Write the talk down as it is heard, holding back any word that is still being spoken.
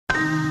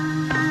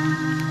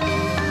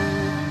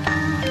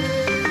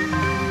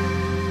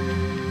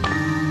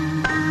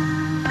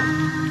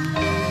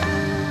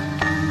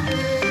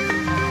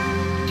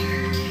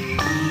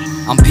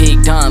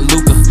Don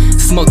Luca,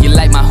 smoke it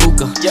like my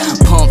hookah.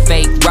 Pump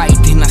fake right,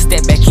 then I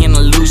step back in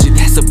illusion.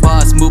 That's a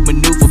boss move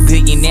maneuver,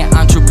 billionaire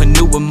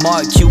entrepreneur.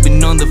 Mark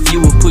Cuban on the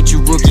viewer, put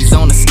you rookies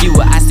on a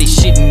skewer. I stay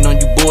shitting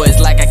on you boys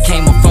like I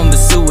came up from the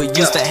sewer.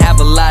 Used to have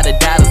a lot of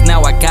dollars,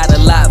 now I got a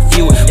lot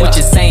fewer. What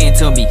you saying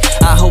to me?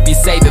 I hope you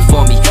save it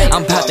for me.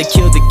 I'm about to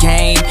kill the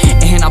game,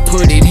 and I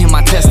put it in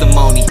my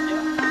testimony.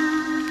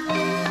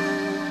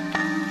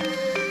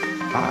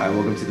 Hi,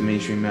 welcome to the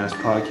Mainstream Mavs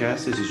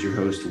Podcast. This is your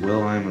host,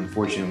 Will. I'm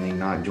unfortunately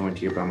not joined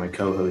here by my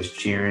co-host,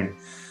 Jaron,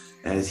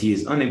 as he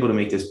is unable to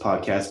make this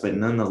podcast. But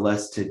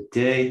nonetheless,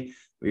 today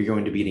we're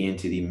going to be getting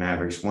into the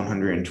Mavericks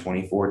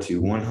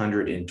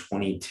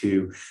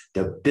 124-122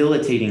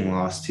 debilitating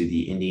loss to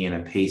the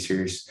Indiana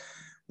Pacers.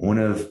 One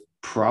of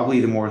probably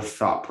the more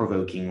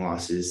thought-provoking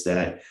losses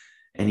that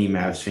any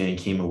Mavs fan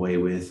came away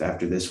with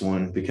after this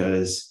one,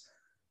 because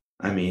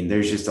I mean,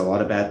 there's just a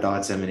lot of bad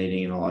thoughts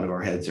emanating in a lot of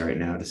our heads right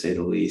now, to say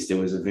the least. It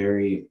was a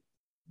very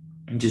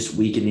just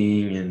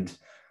weakening and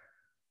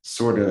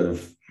sort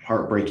of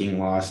heartbreaking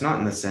loss, not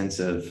in the sense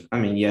of, I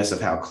mean, yes,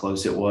 of how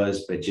close it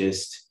was, but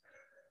just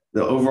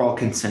the overall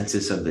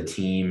consensus of the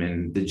team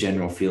and the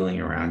general feeling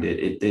around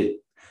it.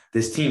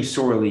 This team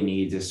sorely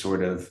needs a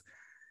sort of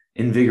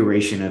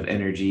invigoration of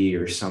energy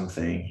or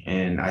something.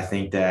 And I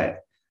think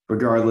that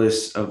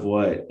regardless of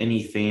what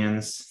any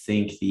fans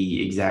think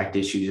the exact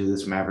issues of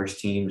this Mavericks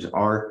teams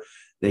are,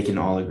 they can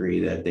all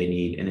agree that they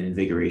need an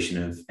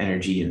invigoration of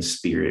energy and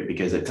spirit,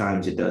 because at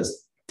times it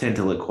does tend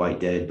to look quite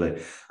dead. But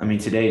I mean,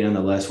 today,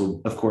 nonetheless,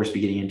 we'll of course be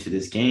getting into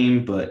this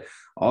game, but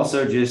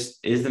also just,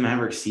 is the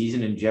Mavericks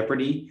season in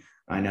jeopardy?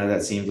 I know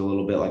that seems a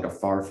little bit like a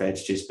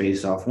far-fetched just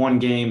based off one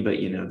game, but,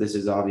 you know, this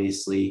is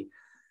obviously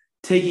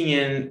taking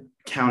in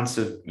counts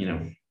of, you know,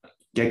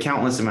 a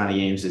countless amount of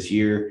games this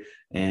year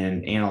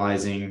and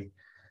analyzing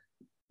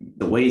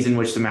the ways in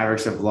which the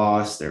Mavericks have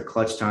lost, their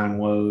clutch time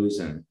woes,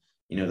 and,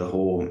 you know, the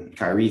whole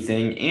Kyrie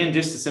thing, and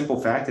just the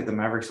simple fact that the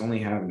Mavericks only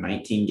have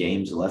 19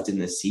 games left in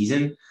this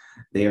season.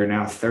 They are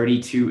now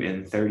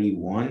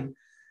 32-31.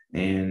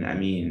 And I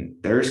mean,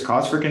 there's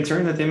cause for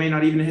concern that they may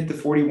not even hit the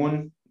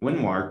 41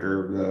 win mark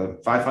or the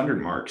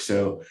 500 mark.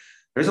 So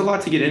there's a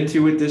lot to get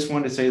into with this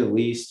one, to say the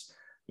least.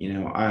 You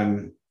know,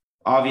 I'm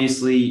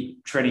obviously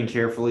treading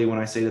carefully when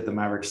I say that the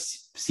Mavericks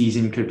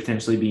season could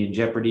potentially be in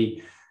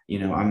jeopardy. You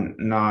know, I'm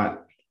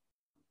not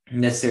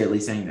necessarily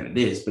saying that it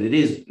is, but it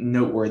is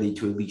noteworthy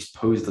to at least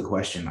pose the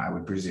question, I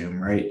would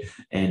presume, right?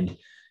 And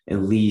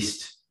at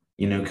least,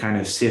 you know, kind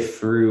of sift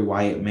through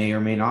why it may or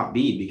may not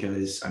be,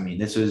 because I mean,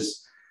 this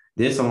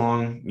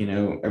along, you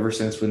know, ever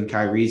since when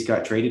Kyrie's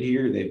got traded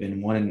here, they've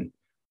been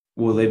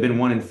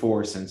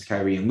 1-4 since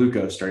Kyrie and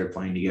Luka started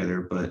playing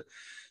together. But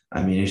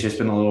I mean, it's just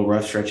been a little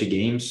rough stretch of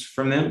games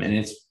from them, and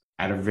it's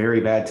at a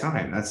very bad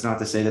time. That's not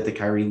to say that the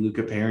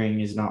Kyrie-Luka pairing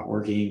is not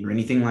working or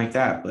anything like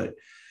that, but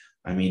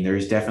I mean,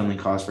 there's definitely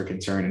cause for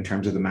concern in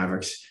terms of the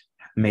Mavericks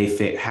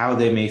how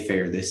they may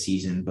fare this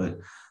season. But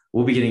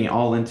we'll be getting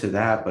all into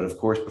that. But of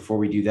course, before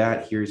we do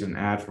that, here's an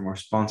ad from our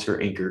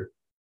sponsor, Anchor.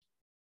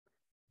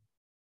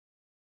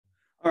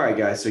 All right,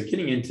 guys, so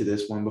getting into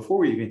this one, before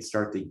we even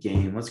start the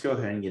game, let's go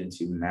ahead and get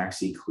into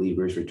Maxi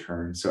Kleber's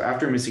return. So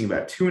after missing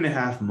about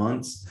 2.5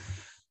 months,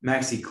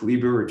 Maxi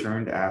Kleber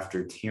returned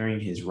after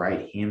tearing his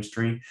right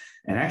hamstring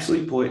and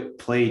actually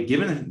played,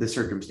 given the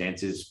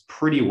circumstances,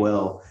 pretty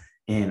well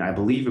in, I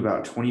believe,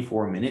 about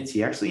 24 minutes.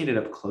 He actually ended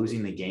up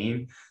closing the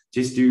game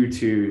just due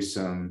to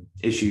some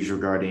issues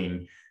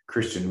regarding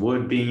Christian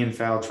Wood being in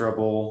foul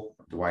trouble,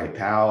 Dwight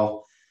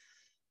Powell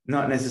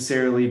not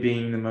necessarily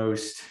being the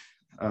most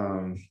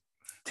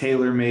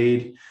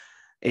tailor-made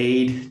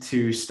aid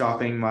to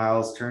stopping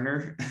Miles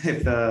Turner,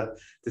 if to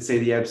say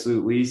the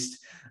absolute least.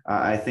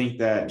 I think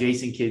that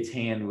Jason Kidd's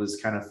hand was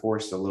kind of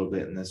forced a little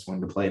bit in this one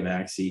to play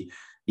Maxi,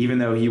 even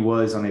though he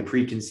was on a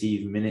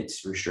preconceived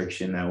minutes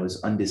restriction that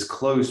was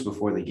undisclosed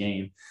before the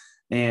game.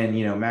 And,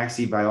 you know,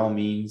 Maxi, by all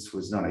means,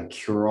 was not a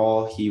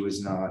cure-all. He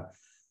was not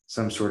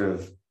some sort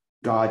of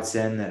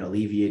godsend that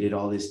alleviated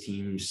all this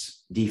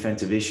team's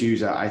defensive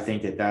issues. I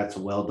think that that's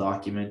well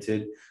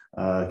documented,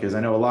 because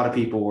I know a lot of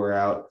people were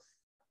out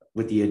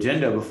with the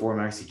agenda before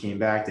Maxi came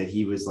back that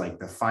he was like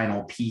the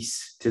final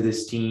piece to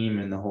this team,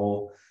 and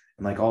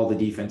like all the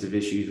defensive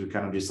issues would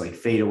kind of just like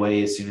fade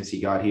away as soon as he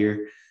got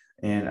here.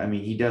 And I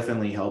mean, he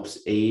definitely helps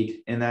aid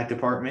in that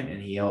department, and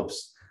he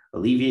helps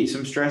alleviate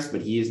some stress,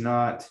 but he is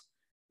not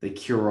the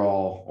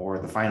cure-all or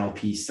the final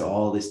piece to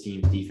all this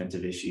team's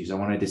defensive issues. I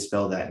want to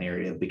dispel that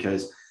narrative,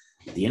 because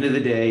at the end of the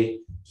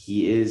day,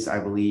 he is, I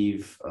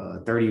believe,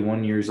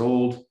 31 years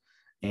old.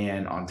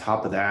 And on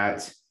top of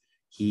that,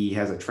 he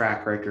has a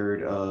track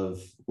record of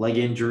leg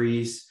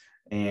injuries,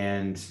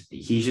 and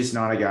he's just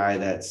not a guy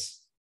that's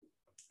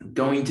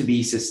going to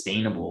be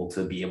sustainable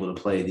to be able to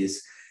play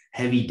this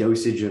heavy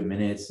dosage of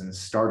minutes and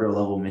starter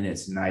level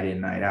minutes night in,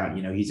 night out.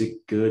 You know, he's a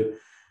good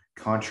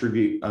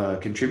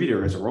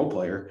contributor as a role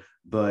player,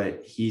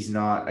 but he's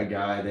not a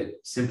guy that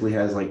simply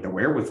has like the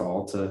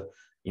wherewithal to,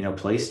 you know,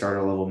 play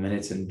starter level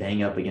minutes and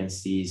bang up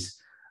against these,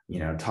 you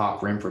know,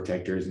 top rim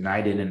protectors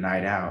night in and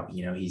night out.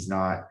 You know, he's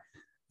not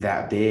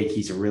that big.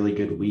 He's a really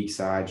good weak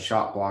side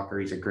shot blocker.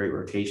 He's a great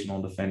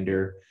rotational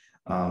defender.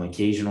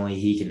 Occasionally,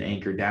 he can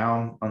anchor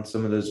down on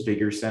some of those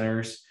bigger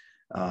centers,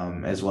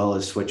 as well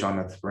as switch on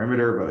the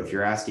perimeter. But if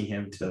you're asking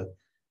him to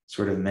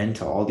sort of mend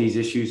to all these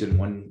issues in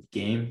one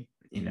game,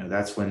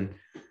 that's when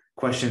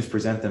questions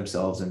present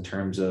themselves in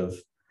terms of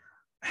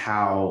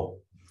how,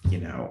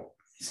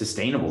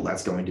 sustainable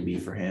that's going to be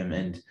for him.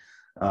 And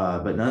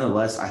but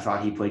nonetheless, I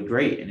thought he played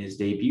great in his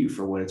debut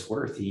for what it's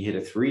worth. He hit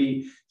a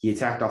three, he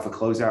attacked off a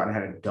closeout and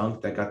had a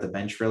dunk that got the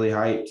bench really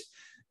hyped.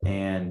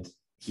 And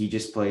he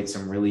just played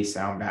some really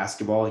sound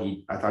basketball.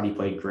 I thought he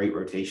played great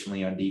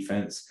rotationally on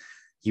defense.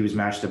 He was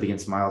matched up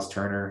against Miles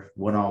Turner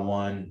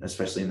one-on-one,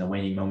 especially in the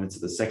waning moments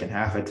of the second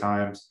half at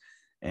times.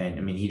 And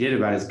I mean, he did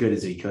about as good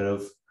as he could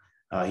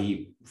have.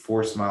 He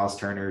forced Miles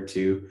Turner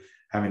to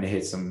having to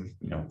hit some,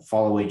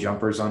 fall away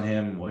jumpers on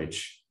him,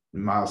 which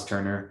Miles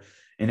Turner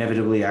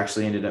inevitably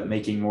actually ended up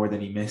making more than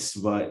he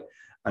missed. But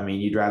I mean,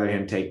 you'd rather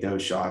him take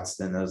those shots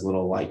than those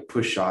little like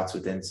push shots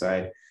with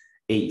inside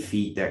 8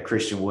 feet that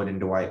Christian Wood and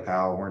Dwight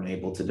Powell weren't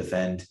able to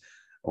defend,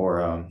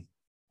 or,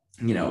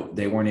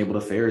 they weren't able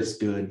to fare as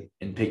good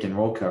in pick and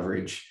roll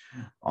coverage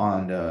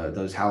on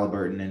those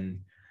Halliburton and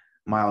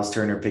Miles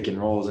Turner pick and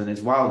rolls. And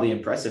it's wildly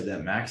impressive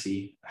that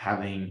Maxey,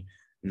 having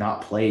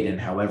not played in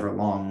however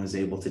long, was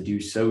able to do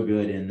so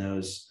good in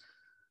those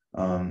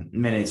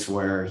minutes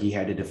where he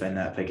had to defend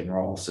that pick and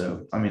roll.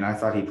 So, I mean, I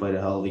thought he played a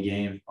hell of a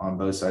game on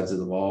both sides of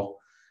the ball.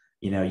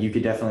 You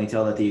could definitely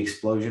tell that the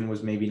explosion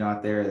was maybe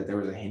not there, that there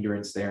was a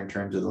hindrance there in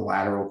terms of the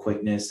lateral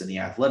quickness and the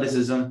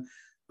athleticism,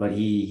 but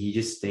he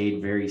just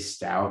stayed very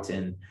stout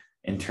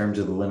in terms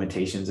of the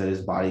limitations that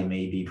his body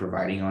may be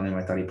providing on him.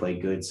 I thought he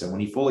played good. So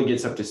when he fully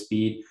gets up to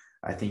speed,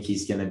 I think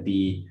he's going to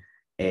be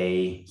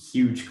a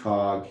huge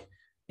cog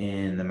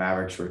in the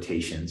Mavericks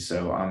rotation.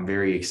 So I'm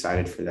very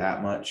excited for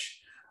that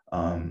much.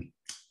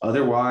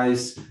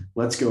 Otherwise,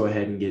 let's go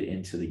ahead and get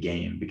into the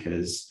game,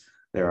 because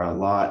there are a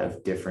lot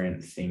of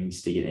different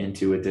things to get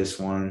into with this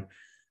one.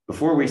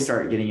 Before we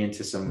start getting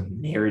into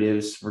some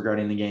narratives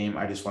regarding the game,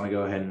 I just want to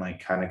go ahead and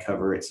kind of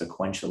cover it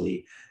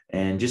sequentially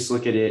and just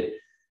look at it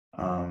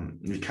kind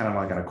of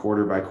like on a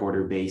quarter by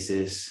quarter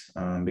basis,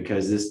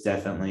 because this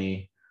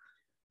definitely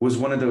was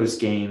one of those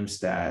games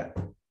that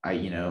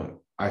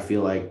I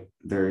feel like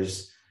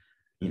there's,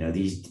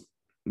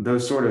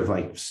 those sort of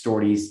like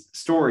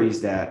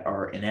stories that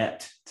are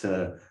inept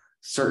to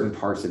certain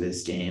parts of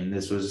this game.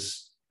 This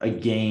was a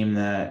game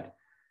that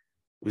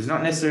was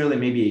not necessarily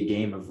maybe a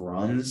game of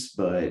runs,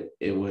 but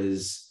it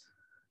was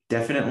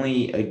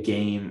definitely a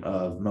game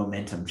of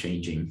momentum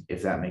changing,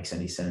 if that makes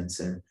any sense.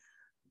 And,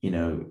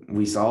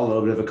 we saw a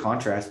little bit of a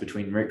contrast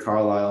between Rick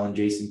Carlisle and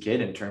Jason Kidd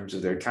in terms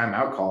of their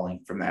timeout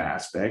calling from that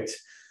aspect.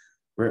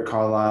 Rick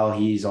Carlisle,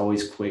 he's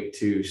always quick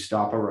to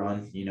stop a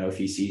run, if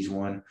he sees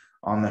one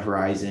on the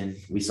horizon.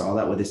 We saw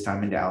that with his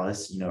time in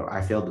Dallas.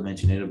 I failed to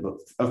mention it,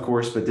 of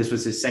course, but this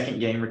was his second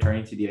game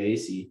returning to the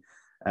AAC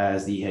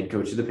as the head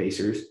coach of the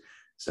Pacers.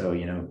 So,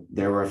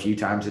 there were a few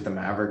times that the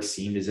Mavericks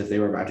seemed as if they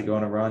were about to go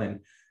on a run,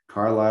 and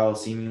Carlisle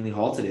seemingly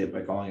halted it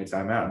by calling a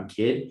timeout. And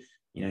Kidd,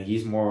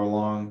 he's more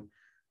along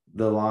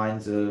the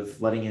lines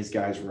of letting his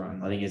guys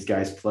run, letting his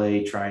guys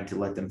play, trying to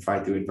let them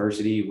fight through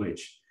adversity,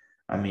 which,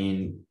 I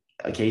mean,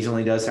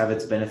 occasionally does have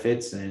its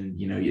benefits. And,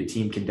 your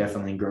team can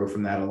definitely grow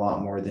from that a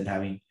lot more than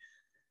having,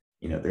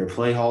 their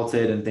play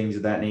halted and things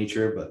of that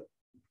nature. But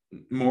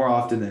more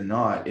often than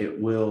not, it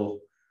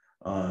will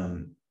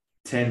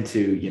tend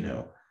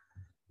to,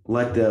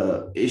 let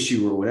the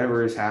issue or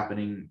whatever is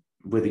happening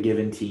with a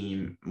given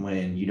team,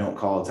 when you don't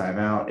call a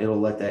timeout, it'll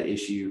let that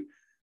issue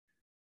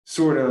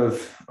sort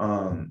of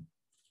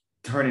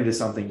turn into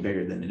something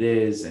bigger than it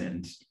is.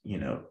 And,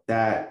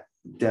 that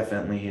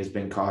definitely has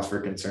been cause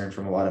for concern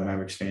from a lot of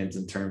Mavericks fans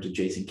in terms of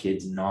Jason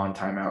Kidd's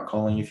non-timeout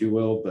calling, if you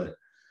will. But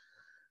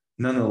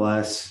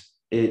nonetheless,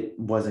 it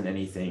wasn't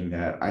anything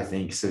that I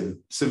think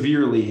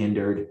severely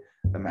hindered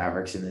the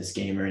Mavericks in this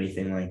game or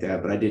anything like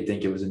that. But I did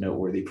think it was a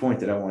noteworthy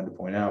point that I wanted to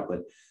point out.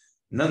 But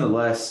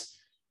nonetheless,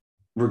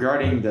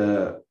 regarding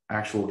the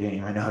actual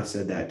game, I know I've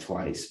said that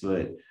twice,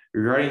 but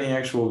regarding the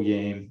actual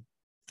game,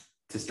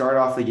 to start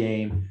off the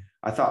game,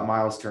 I thought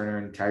Miles Turner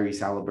and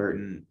Tyrese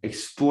Halliburton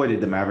exploited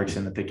the Mavericks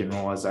in the pick and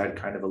roll, as I'd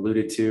kind of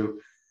alluded to.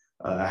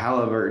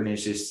 Halliburton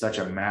is just such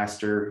a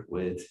master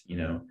with,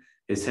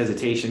 his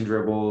hesitation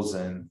dribbles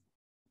and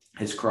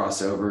his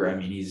crossover. I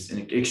mean, he's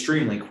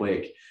extremely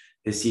quick.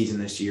 His season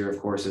this year, of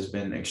course, has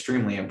been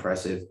extremely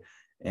impressive,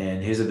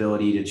 and his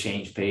ability to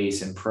change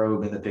pace and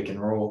probe in the pick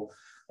and roll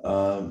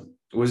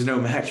was no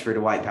match for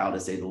Dwight Powell, to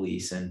say the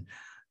least. And,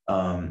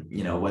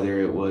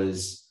 whether it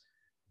was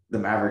the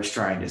Mavericks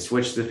trying to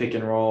switch the pick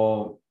and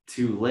roll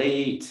too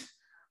late,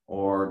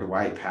 or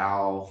Dwight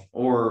Powell,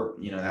 or,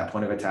 that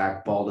point of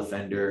attack ball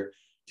defender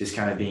just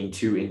kind of being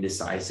too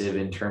indecisive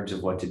in terms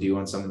of what to do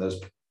on some of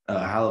those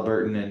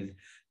Halliburton and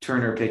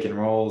Turner pick and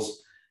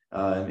rolls.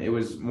 It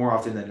was more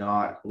often than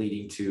not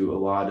leading to a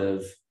lot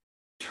of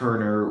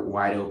Turner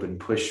wide open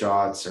push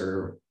shots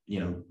or,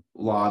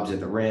 lobs at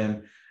the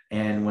rim.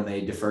 And when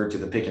they deferred to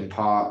the pick and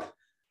pop,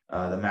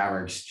 the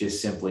Mavericks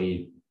just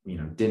simply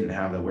didn't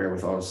have the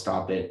wherewithal to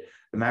stop it.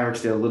 The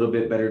Mavericks did a little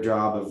bit better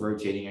job of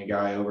rotating a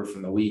guy over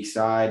from the weak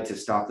side to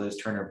stop those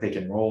Turner pick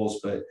and rolls.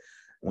 But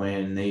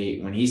when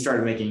he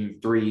started making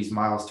threes,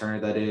 Miles Turner,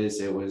 that is,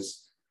 it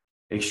was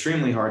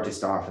extremely hard to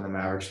stop from the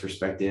Mavericks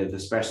perspective,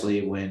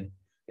 especially when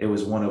it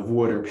was one of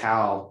Wood or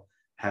Powell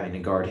having to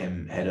guard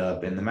him head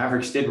up. And the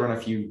Mavericks did run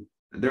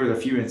there were a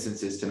few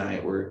instances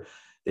tonight where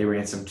they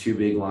ran some two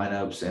big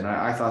lineups. And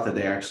I thought that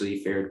they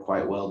actually fared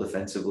quite well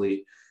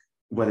defensively,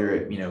 whether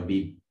it,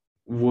 be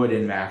Wood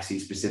and Maxey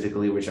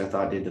specifically, which I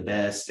thought did the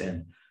best.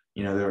 And,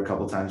 there were a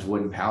couple of times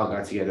Wood and Powell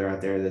got together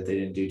out there that they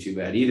didn't do too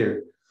bad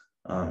either.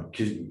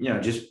 Because,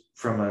 just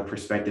from a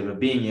perspective of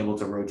being able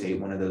to rotate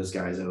one of those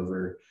guys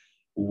over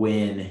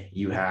when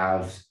you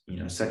have,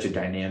 such a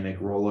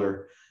dynamic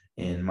roller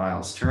in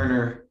Miles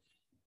Turner.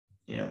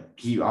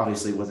 He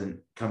obviously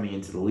wasn't coming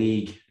into the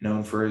league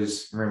known for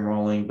his rim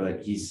rolling,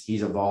 but he's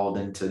evolved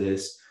into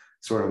this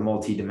sort of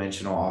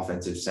multi-dimensional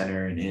offensive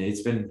center. And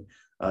it's been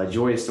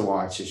joyous to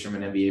watch just from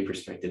an NBA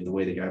perspective, the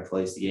way the guy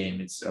plays the game.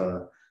 It's,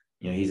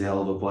 he's a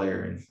hell of a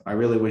player. And I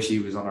really wish he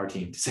was on our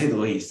team, to say the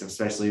least,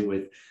 especially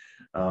with,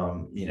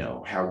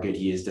 how good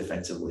he is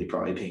defensively,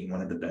 probably being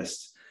one of the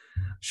best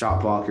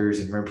shot blockers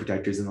and rim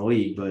protectors in the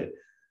league. But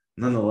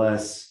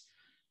nonetheless,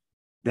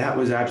 that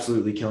was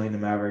absolutely killing the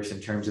Mavericks in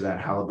terms of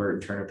that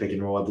Halliburton Turner pick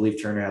and roll. I believe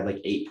Turner had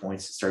like 8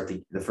 points to start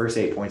the first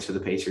 8 points for the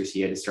Pacers.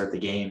 He had to start the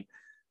game,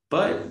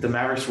 but the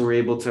Mavericks were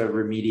able to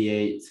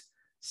remediate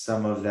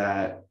some of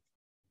that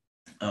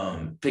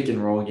pick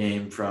and roll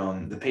game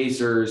from the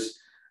Pacers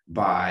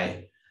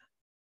by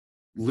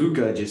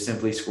Luka just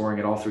simply scoring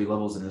at all three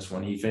levels in this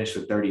one. He finished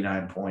with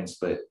 39 points,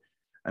 but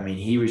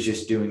he was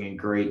just doing a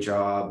great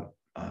job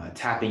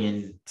tapping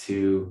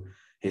into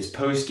his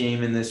post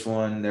game in this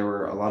one. There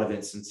were a lot of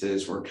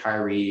instances where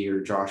Kyrie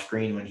or Josh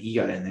Green, when he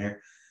got in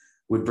there,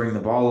 would bring the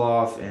ball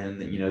off,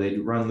 and they'd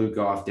run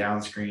Luka off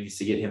down screens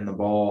to get him the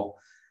ball.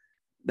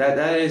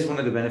 That is one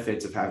of the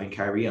benefits of having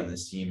Kyrie on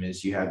this team,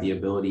 is you have the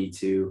ability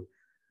to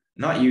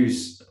not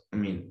use.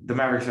 The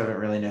Mavericks haven't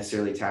really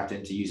necessarily tapped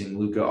into using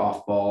Luka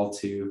off ball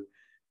to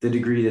the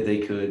degree that they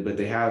could, but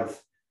they have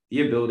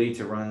the ability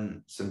to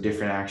run some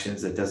different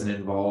actions that doesn't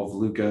involve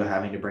Luka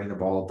having to bring the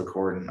ball up the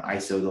court and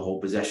ISO the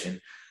whole possession.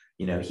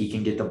 He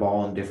can get the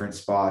ball in different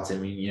spots.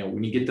 When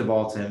you get the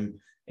ball to him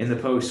in the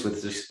post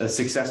with a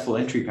successful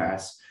entry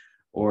pass,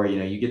 or,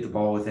 you get the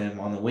ball with him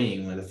on the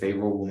wing with a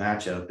favorable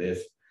matchup,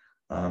 if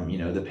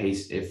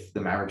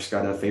the Mavericks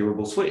got a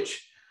favorable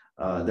switch,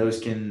 those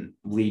can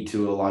lead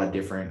to a lot of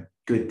different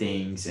good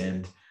things.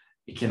 And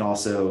it can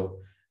also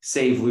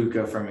save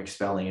Luka from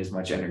expelling as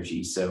much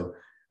energy. So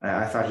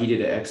I thought he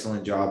did an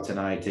excellent job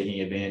tonight,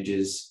 taking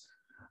advantages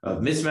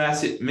of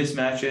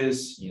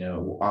mismatches,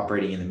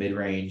 operating in the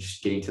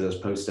mid-range, getting to those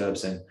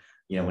post-ups. And,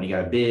 when he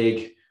got a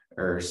big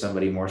or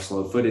somebody more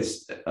slow-footed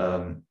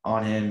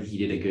on him, he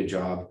did a good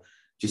job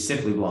just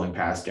simply blowing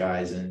past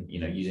guys and,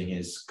 using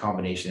his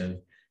combination of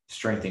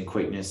strength and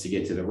quickness to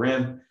get to the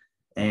rim.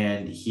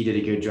 And he did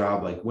a good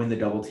job, like when the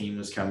double team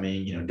was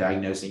coming,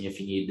 diagnosing if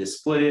he needed to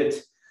split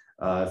it,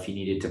 if he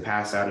needed to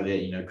pass out of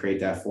it, create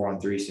that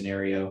 4-on-3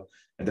 scenario.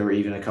 And there were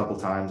even a couple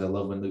times, I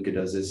love when Luka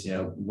does this,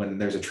 when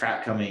there's a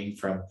trap coming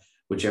from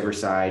whichever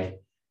side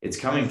it's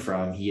coming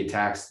from, he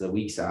attacks the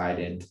weak side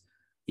and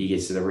he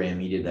gets to the rim.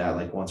 He did that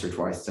like once or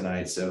twice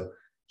tonight. So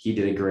he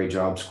did a great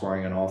job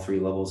scoring on all three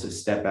levels. His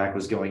step back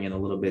was going in a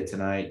little bit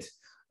tonight,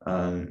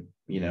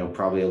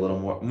 probably a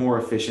little more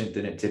efficient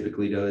than it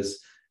typically does.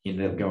 He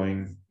ended up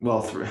going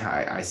well through.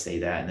 I say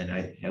that, and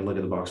then I look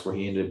at the box where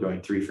he ended up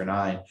going 3 for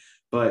 9.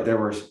 But there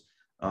were,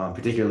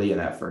 particularly in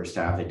that first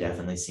half, it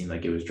definitely seemed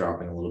like it was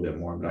dropping a little bit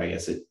more. But I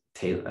guess it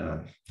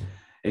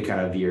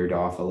kind of veered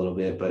off a little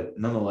bit. But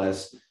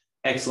nonetheless,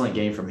 excellent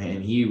game from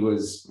him. He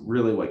was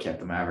really what kept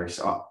the Mavericks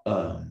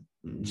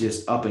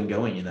just up and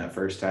going in that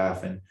first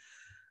half, and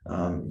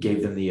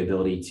gave them the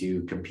ability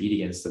to compete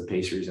against the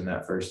Pacers in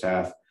that first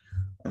half.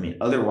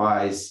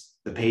 Otherwise,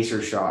 the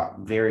Pacers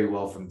shot very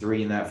well from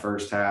 3 in that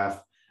first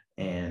half.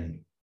 And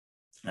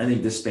I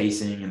think the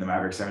spacing and the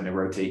Mavericks having to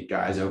rotate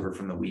guys over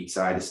from the weak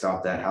side to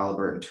stop that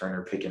Halliburton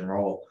Turner pick and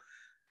roll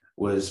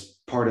was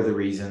part of the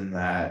reason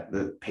that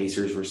the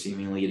Pacers were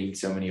seemingly getting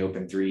so many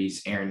open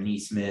threes. Aaron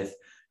Nesmith,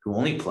 who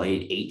only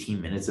played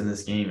 18 minutes in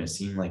this game, it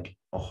seemed like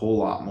a whole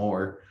lot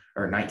more,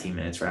 or 19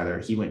 minutes rather.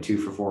 He went 2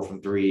 for 4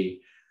 from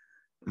 3.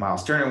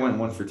 Miles Turner went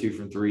 1 for 2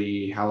 from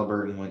 3.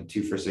 Halliburton went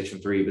 2 for 6 from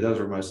 3, but those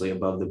were mostly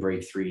above the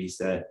break threes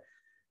that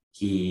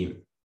he,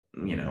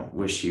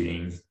 was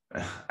shooting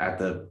at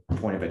the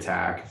point of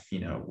attack.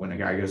 When a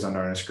guy goes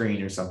under on a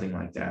screen or something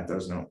like that,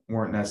 those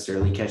weren't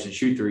necessarily catch and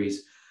shoot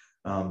threes.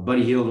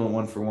 Buddy Hield went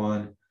 1 for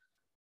 1.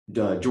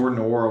 Jordan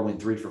Nwora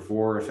went 3 for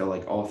 4. I felt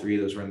like all three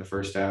of those were in the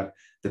first half.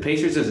 The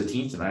Pacers as a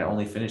team tonight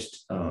only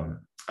finished,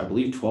 I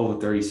believe, 12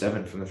 of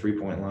 37 from the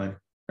 3-point line.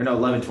 Or no,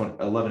 11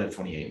 of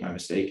 28, my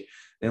mistake.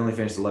 They only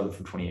finished 11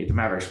 from 28. The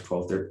Mavericks were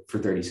 12 for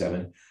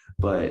 37.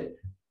 But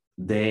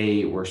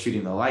they were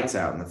shooting the lights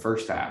out in the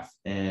first half.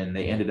 And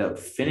they ended up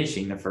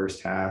finishing the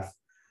first half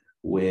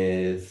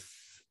with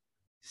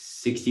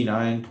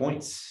 69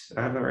 points.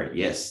 I have that right?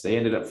 Yes, they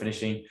ended up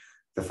finishing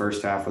the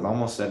first half with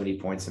almost 70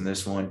 points in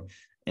this one.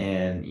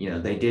 And,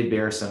 they did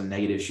bear some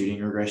negative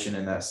shooting regression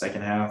in that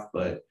second half,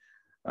 but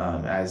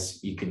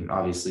as you can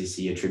obviously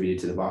see attributed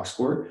to the box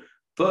score.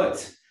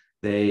 But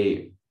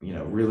they,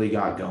 really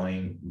got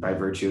going by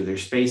virtue of their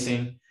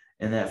spacing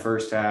in that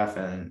first half.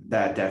 And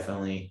that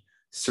definitely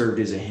served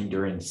as a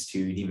hindrance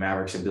to the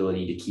Mavericks'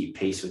 ability to keep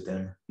pace with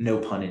them. No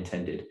pun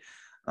intended.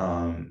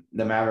 The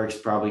Mavericks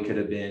probably could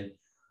have been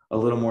a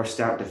little more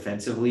stout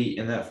defensively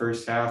in that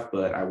first half,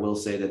 but I will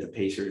say that the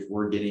Pacers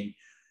were getting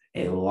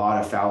a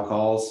lot of foul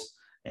calls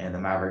and the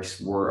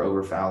Mavericks were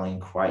overfouling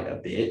quite a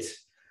bit.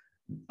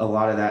 A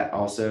lot of that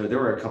also, there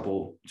were a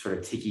couple sort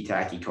of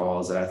ticky-tacky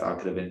calls that I thought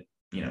could have been,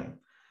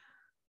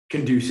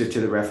 conducive to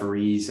the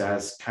referees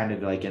as kind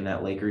of like in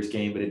that Lakers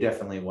game, but it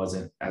definitely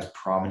wasn't as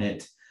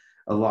prominent.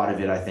 A lot of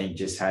it, I think,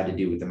 just had to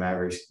do with the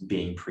Mavericks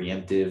being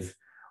preemptive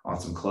on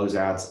some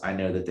closeouts. I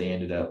know that they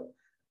ended up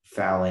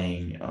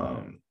fouling.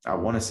 I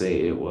want to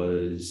say it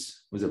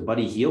was it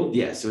Buddy Hield?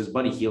 Yes, it was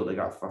Buddy Hield that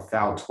got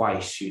fouled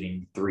twice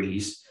shooting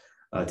threes.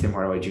 Tim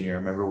Hardaway Jr., I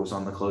remember, was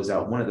on the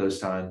closeout one of those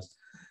times.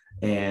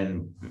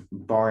 And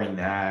barring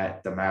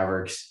that, the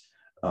Mavericks,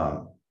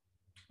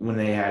 when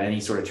they had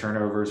any sort of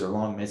turnovers or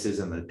long misses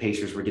and the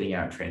Pacers were getting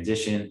out in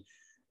transition,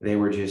 they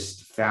were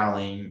just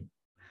fouling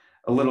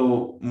a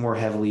little more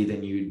heavily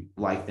than you'd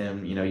like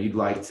them. You'd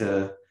like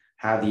to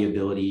have the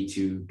ability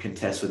to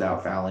contest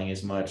without fouling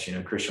as much.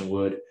 Christian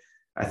Wood,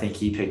 I think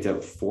he picked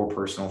up 4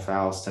 personal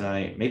fouls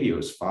tonight. Maybe it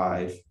was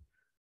 5.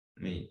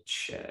 Let me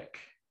check.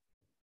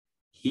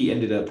 He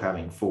ended up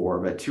having 4,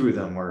 but 2 of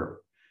them were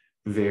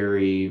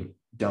very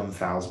dumb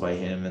fouls by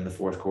him in the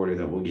fourth quarter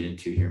that we'll get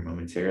into here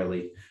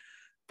momentarily.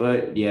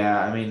 But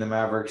yeah, the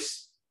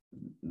Mavericks,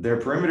 their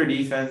perimeter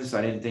defense,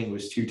 I didn't think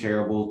was too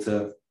terrible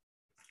to,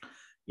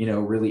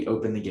 really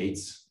open the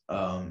gates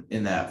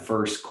in that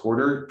first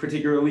quarter,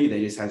 particularly.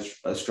 They just had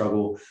a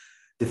struggle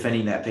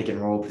defending that pick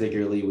and roll,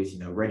 particularly with,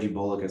 Reggie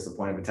Bullock as the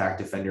point of attack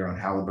defender on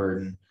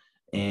Halliburton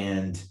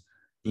and,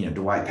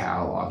 Dwight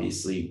Powell,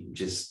 obviously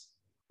just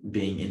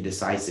being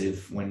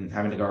indecisive when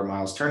having to guard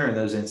Miles Turner in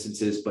those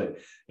instances. But,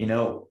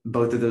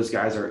 both of those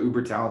guys are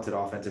uber talented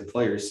offensive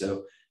players.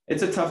 So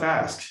it's a tough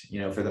ask,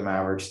 for the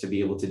Mavericks to be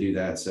able to do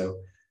that.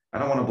 So I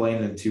don't want to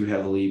blame them too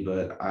heavily,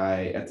 but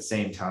at the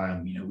same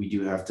time, we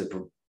do have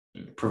to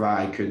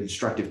provide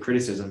constructive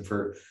criticism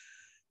for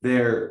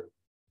their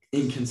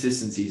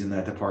inconsistencies in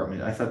that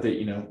department. I thought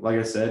that, like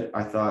I said,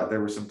 I thought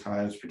there were some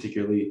times,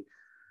 particularly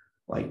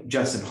like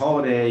Justin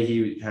Holiday,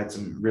 he had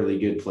some really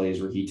good plays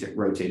where he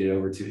rotated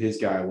over to his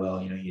guy. Well,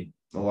 he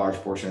a large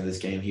portion of this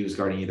game, he was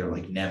guarding either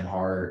like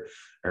Nemhart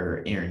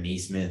or Aaron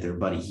Nesmith or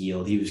Buddy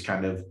Hield. He was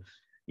kind of,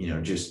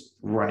 just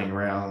running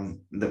around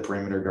the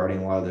perimeter guarding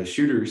a lot of those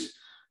shooters.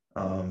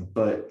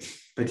 But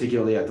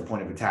particularly at the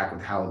point of attack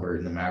with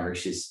Halliburton, the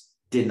Mavericks just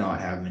did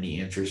not have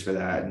many answers for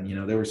that. And,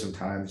 there were some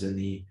times in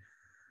the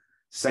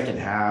second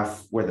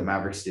half where the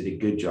Mavericks did a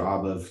good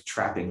job of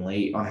trapping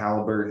late on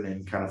Halliburton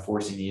and kind of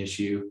forcing the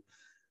issue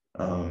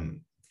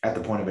at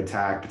the point of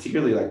attack,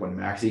 particularly like when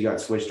Maxey got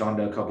switched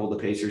onto a couple of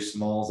the Pacers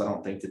smalls. I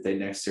don't think that they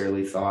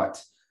necessarily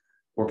thought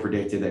or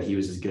predicted that he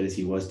was as good as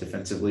he was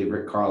defensively.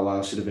 Rick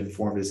Carlisle should have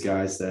informed his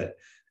guys that,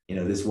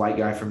 this white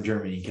guy from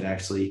Germany can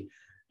actually,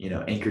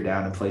 anchor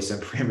down and play some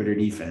perimeter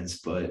defense.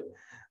 But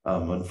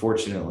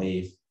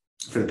unfortunately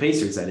for the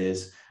Pacers, that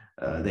is,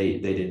 they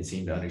didn't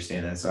seem to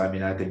understand that. So,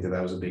 I think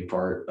that was a big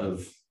part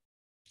of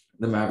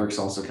the Mavericks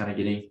also kind of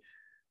getting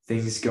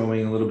things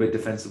going a little bit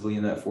defensively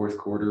in that fourth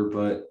quarter.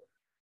 But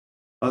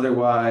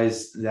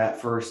otherwise,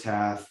 that first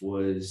half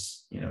was,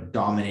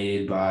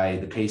 dominated by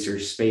the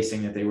Pacers'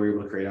 spacing that they were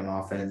able to create on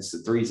offense, the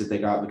threes that they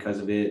got because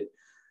of it,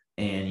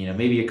 and,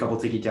 maybe a couple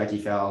ticky-tacky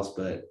fouls,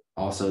 but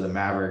also the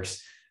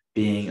Mavericks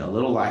being a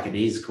little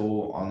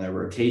lackadaisical on their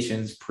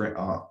rotations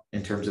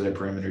in terms of their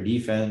perimeter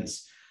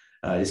defense,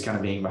 just kind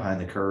of being behind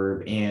the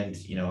curve and,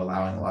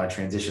 allowing a lot of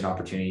transition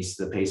opportunities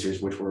to the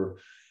Pacers, which were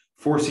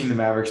forcing the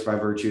Mavericks by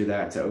virtue of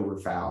that to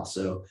overfoul.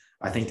 So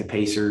I think the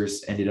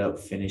Pacers ended up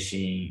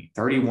finishing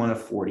 31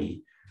 of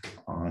 40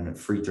 on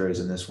free throws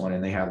in this one,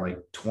 and they had like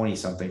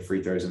 20-something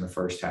free throws in the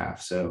first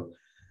half. So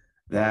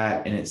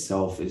that in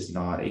itself is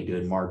not a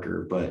good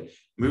marker. But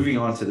moving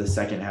on to the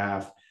second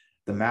half,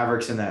 the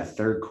Mavericks in that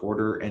third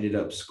quarter ended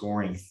up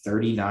scoring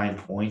 39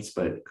 points,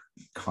 but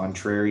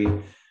contrary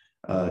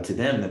to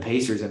them, the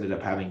Pacers ended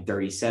up having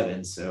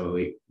 37. So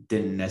it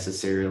didn't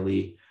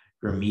necessarily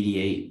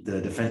remediate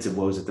the defensive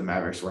woes that the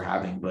Mavericks were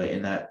having. But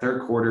in that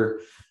third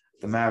quarter,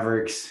 the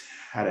Mavericks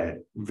had a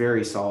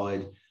very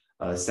solid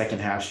second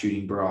half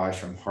shooting barrage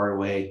from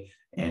Hardaway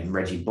and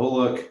Reggie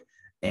Bullock.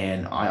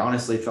 And I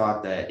honestly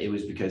thought that it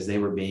was because they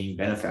were being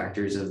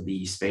benefactors of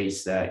the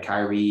space that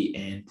Kyrie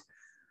and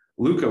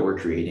Luka were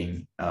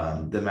creating.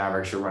 The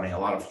Mavericks are running a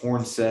lot of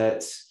horn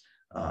sets.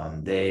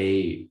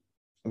 They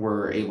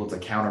were able to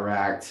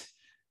counteract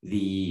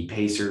the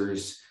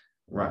Pacers,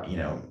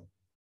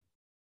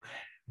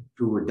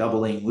 who were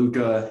doubling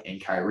Luka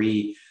and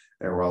Kyrie.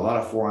 There were a lot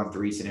of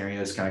 4-on-3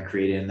 scenarios kind of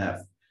created in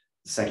that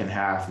second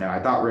half. Now, I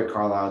thought Rick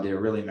Carlisle did a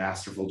really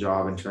masterful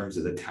job in terms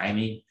of the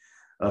timing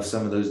of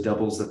some of those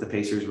doubles that the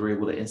Pacers were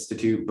able to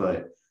institute,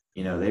 but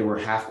they were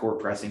half court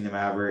pressing the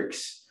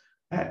Mavericks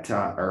at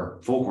time, or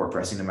full court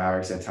pressing the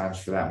Mavericks at times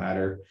for that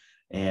matter.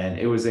 And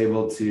it was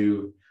able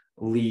to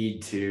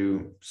lead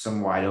to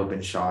some wide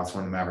open shots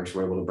when the Mavericks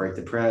were able to break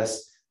the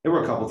press. There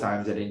were a couple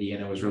times that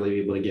Indiana was really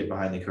able to get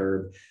behind the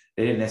curve.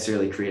 They didn't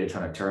necessarily create a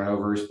ton of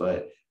turnovers,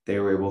 but they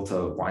were able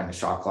to wind the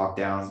shot clock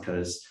down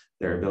because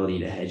their ability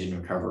to hedge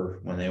and recover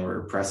when they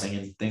were pressing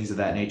and things of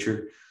that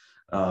nature.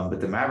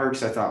 But the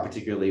Mavericks, I thought,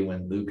 particularly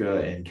when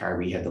Luka and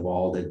Kyrie had the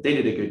ball, that they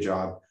did a good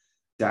job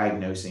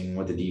diagnosing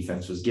what the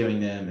defense was giving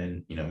them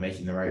and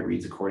making the right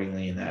reads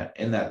accordingly in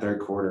that third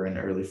quarter and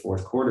early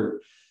fourth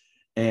quarter.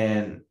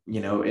 And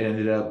it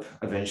ended up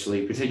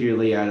eventually,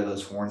 particularly out of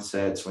those horn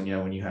sets, when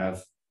you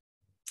have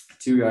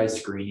two guys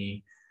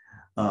screening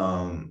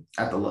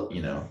at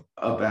the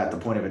up at the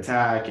point of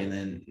attack, and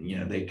then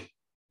they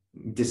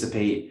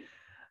dissipate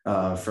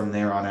from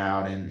there on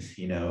out and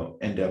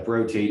end up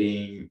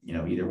rotating,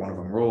 either one of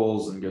them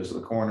rolls and goes to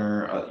the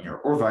corner,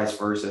 or vice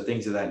versa,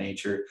 things of that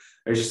nature.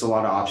 There's just a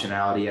lot of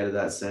optionality out of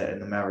that set,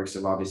 and the Mavericks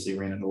have obviously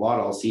ran it a lot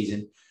all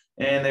season,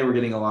 and they were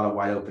getting a lot of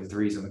wide open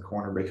threes in the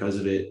corner because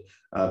of it,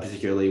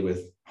 particularly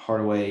with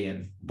Hardaway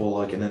and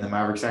Bullock. And then the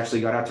Mavericks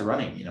actually got out to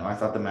running. I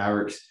thought the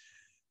Mavericks,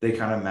 they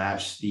kind of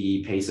matched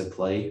the pace of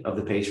play of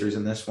the Pacers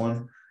in this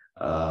one.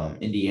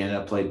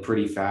 Indiana played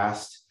pretty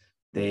fast.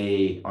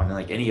 They, on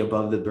like any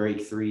above the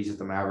break threes that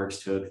the Mavericks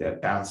took that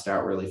bounced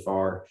out really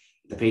far,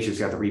 the Pacers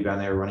got the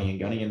rebound. They were running and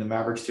gunning, and the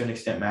Mavericks to an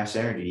extent matched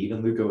energy.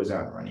 Even Luka was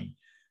out and running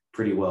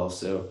pretty well.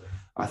 So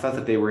I thought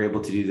that they were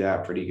able to do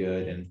that pretty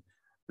good, and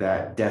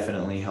that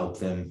definitely helped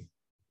them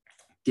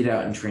get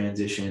out in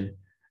transition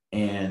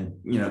and,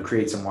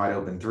 create some wide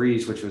open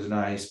threes, which was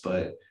nice.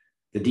 But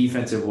the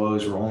defensive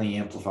woes were only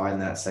amplified in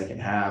that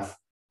second half,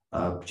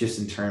 just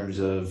in terms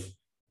of,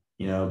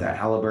 that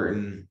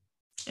Halliburton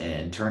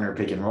and Turner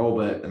pick and roll.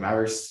 But the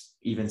Mavericks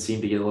even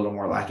seemed to get a little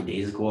more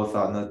lackadaisical, I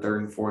thought, in the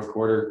third and fourth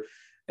quarter.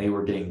 They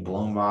were getting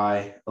blown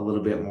by a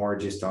little bit more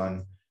just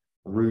on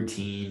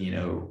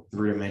routine,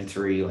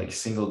 rudimentary, like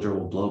single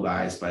dribble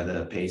blow-bys by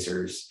the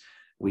Pacers.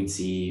 We'd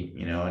see,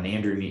 an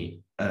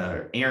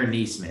Aaron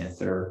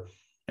Nesmith or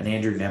an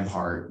Andrew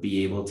Nembhard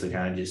be able to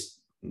kind of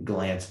just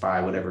glance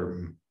by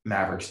whatever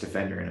Mavericks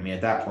defender. And I mean,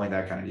 at that point,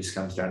 that kind of just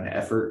comes down to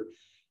effort,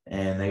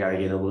 and they got to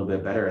get a little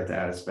bit better at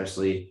that,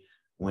 especially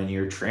when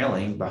you're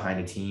trailing behind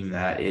a team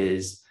that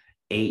is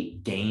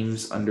 8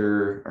 games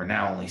under, or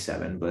now only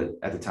 7, but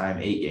at the time,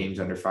 8 games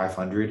under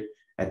 500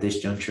 at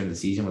this juncture in the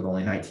season with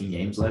only 19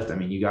 games left. I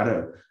mean, you got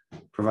to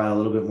provide a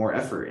little bit more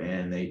effort,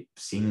 and they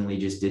seemingly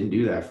just didn't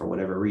do that for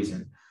whatever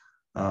reason.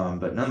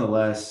 But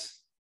nonetheless,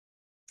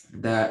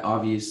 that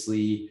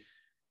obviously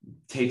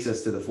takes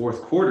us to the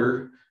fourth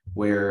quarter,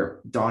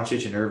 where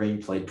Doncic and Irving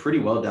played pretty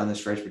well down the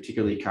stretch,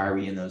 particularly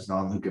Kyrie in those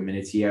non-Luka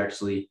minutes. He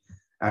actually,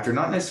 after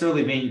not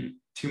necessarily being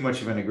too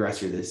much of an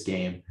aggressor this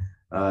game,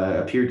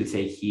 appeared to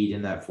take heat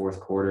in that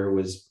fourth quarter,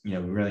 was,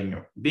 really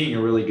being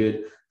a really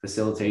good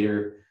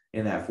facilitator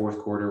in that fourth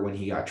quarter when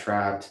he got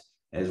trapped,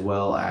 as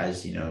well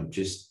as,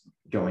 just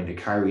going to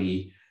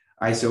Kyrie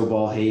ISO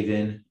ball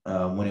haven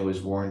when it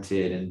was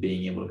warranted and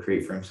being able to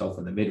create for himself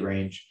in the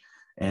mid-range.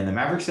 And the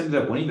Mavericks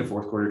ended up winning the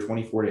fourth quarter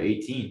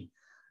 24-18.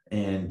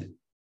 And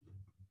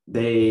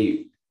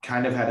they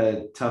kind of had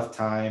a tough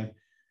time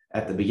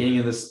at the beginning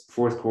of this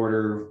fourth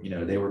quarter.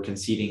 They were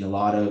conceding a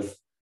lot of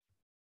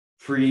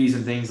frees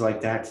and things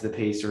like that to the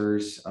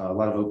Pacers, a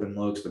lot of open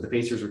looks, but the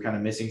Pacers were kind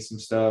of missing some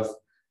stuff,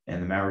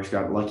 and the Mavericks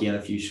got lucky on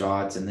a few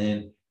shots. And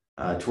then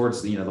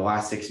towards the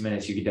last 6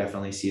 minutes, you could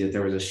definitely see that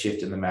there was a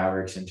shift in the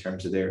Mavericks in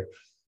terms of their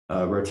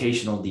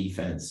rotational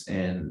defense,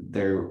 and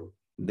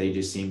they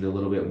just seemed a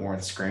little bit more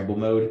in scramble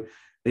mode.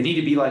 They need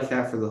to be like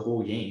that for the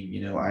whole game.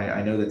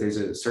 I know that there's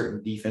a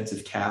certain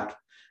defensive cap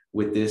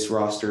with this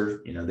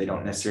roster. They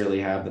don't necessarily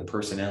have the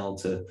personnel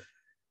to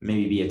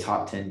maybe be a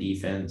top 10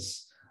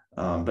 defense.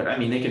 But I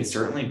mean, they can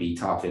certainly be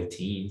top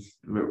 15,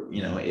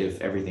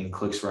 if everything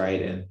clicks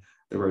right and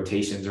the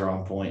rotations are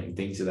on point and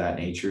things of that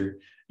nature.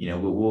 But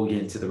we'll get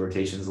into the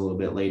rotations a little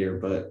bit later,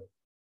 but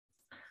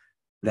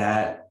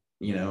that,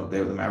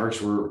 the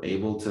Mavericks were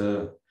able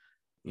to,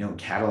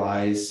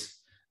 catalyze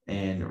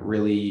and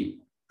really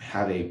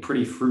have a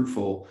pretty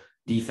fruitful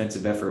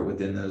defensive effort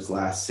within those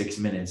last 6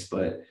 minutes,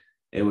 but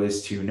it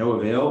was to no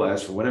avail,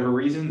 as for whatever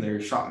reason,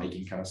 their shot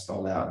making kind of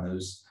stalled out in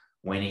those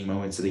waning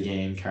moments of the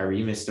game.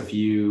 Kyrie missed a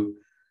few.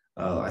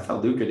 I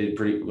thought Luka did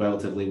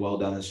relatively well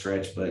down the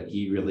stretch, but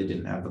he really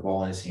didn't have the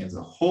ball in his hands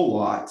a whole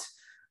lot.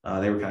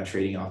 They were kind of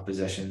trading off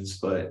possessions,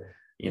 but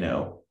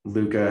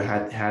Luka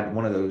had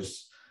one of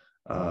those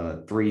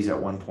threes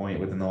at one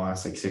point within the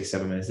last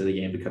 6-7 minutes of the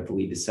game to cut the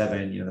lead to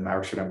 7. The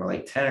Mavericks were down by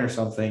 10 or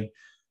something,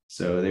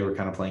 so they were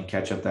kind of playing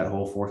catch up that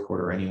whole fourth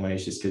quarter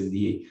anyways, just because of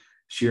the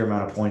sheer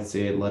amount of points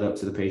they had led up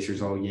to the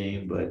Pacers all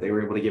game. But they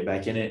were able to get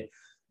back in it,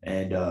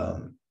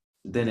 and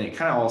then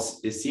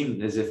it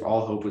seemed as if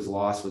all hope was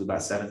lost with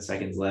about 7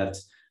 seconds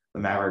left. The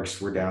Mavericks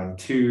were down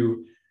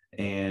 2,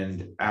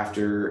 and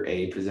after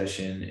a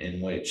possession in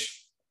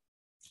which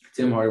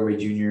Tim Hardaway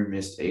Jr.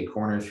 missed a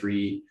corner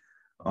three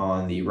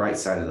on the right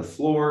side of the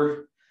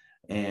floor.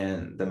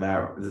 And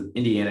the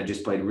Indiana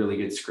just played really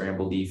good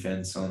scramble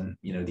defense on,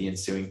 the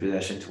ensuing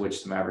possession, to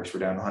which the Mavericks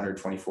were down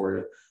 124 to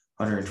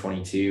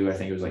 122. I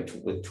think it was like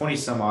with 20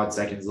 some odd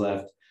seconds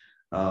left.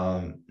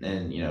 And,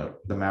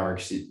 the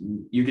Mavericks,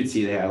 you could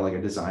see they had like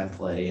a design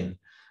play, and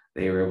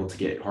they were able to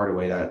get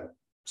Hardaway that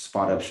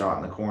spot up shot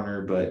in the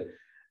corner, but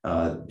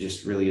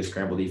just really a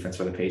scramble defense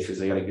by the Pacers.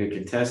 They got a good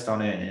contest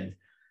on it.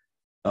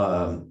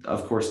 And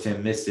of course,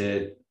 Tim missed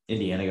it.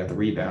 Indiana got the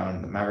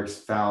rebound. The Mavericks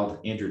fouled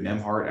Andrew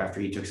Nembhard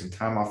after he took some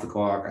time off the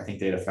clock. I think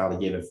they had a foul to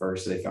give it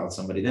first, so they fouled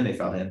somebody, then they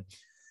fouled him.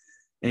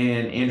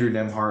 And Andrew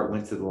Nembhard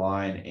went to the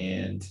line,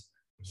 and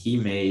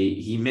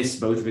he missed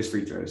both of his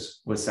free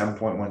throws with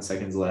 7.1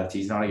 seconds left.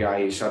 He's not a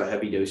guy who shot a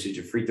heavy dosage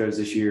of free throws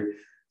this year,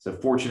 so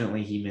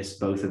fortunately he missed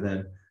both of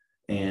them.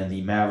 And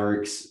the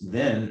Mavericks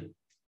then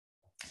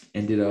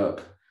ended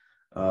up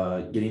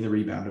getting the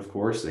rebound, of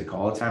course. They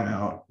call a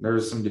timeout. There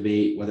was some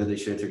debate whether they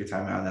should have took a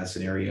timeout in that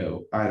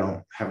scenario. I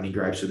don't have any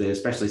gripes with it,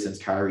 especially since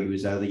Kyrie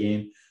was out of the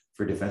game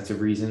for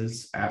defensive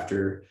reasons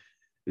after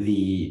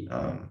Tim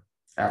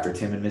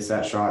had missed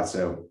that shot.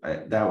 So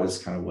that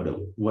was kind of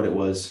what it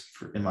was,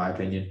 in my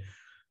opinion.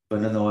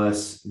 But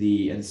nonetheless,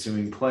 the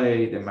ensuing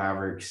play, the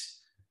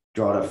Mavericks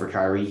draw it up for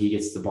Kyrie. He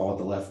gets the ball at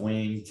the left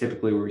wing,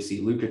 typically where we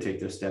see Luka take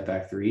those step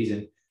back threes,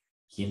 and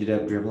he ended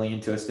up dribbling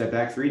into a step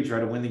back three to try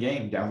to win the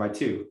game down by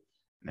 2.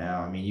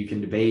 Now, I mean, you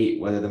can debate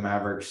whether the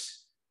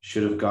Mavericks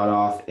should have got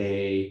off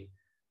a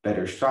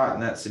better shot in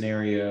that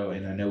scenario.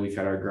 And I know we've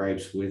had our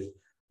gripes with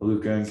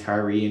Luka and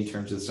Kyrie in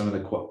terms of some of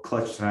the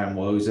clutch time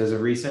woes as of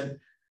recent.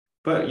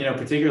 But,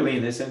 particularly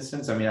in this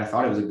instance, I mean, I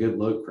thought it was a good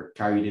look.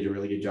 Kyrie did a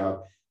really good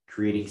job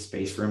creating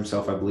space for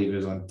himself. I believe it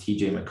was on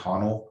TJ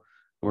McConnell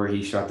where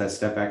he shot that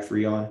step back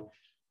three on.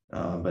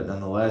 But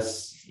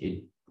nonetheless,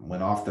 it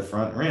went off the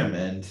front rim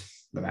and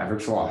the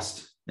Mavericks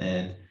lost.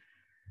 And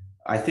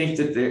I think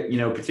that,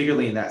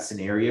 particularly in that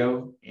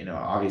scenario,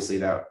 obviously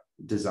that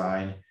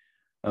design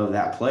of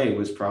that play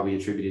was probably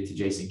attributed to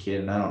Jason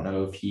Kidd. And I don't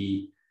know if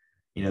he,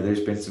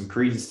 there's been some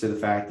credence to the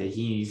fact that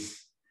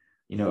he's,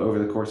 over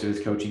the course of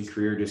his coaching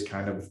career, just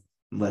kind of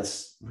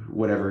lets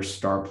whatever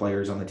star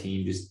players on the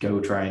team just go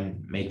try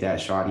and make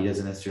that shot. He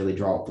doesn't necessarily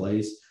draw up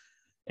plays.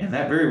 And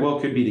that very well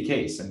could be the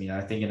case. I mean,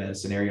 I think in a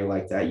scenario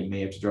like that, you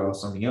may have to draw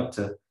something up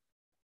to,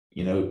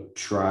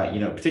 try,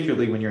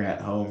 particularly when you're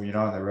at home, you're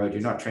not on the road,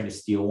 you're not trying to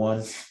steal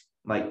one.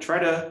 Like, try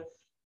to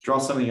draw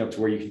something up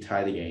to where you can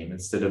tie the game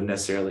instead of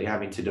necessarily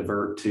having to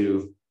divert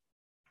to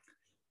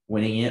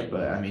winning it.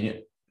 But I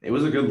mean, it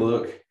was a good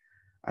look.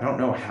 I don't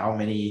know how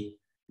many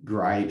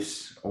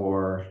gripes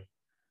or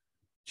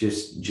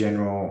just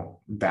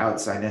general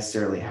bouts I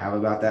necessarily have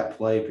about that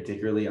play.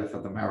 Particularly, I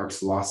thought the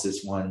Mavericks lost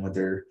this one with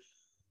their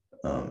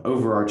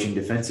overarching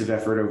defensive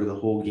effort over the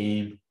whole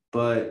game.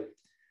 But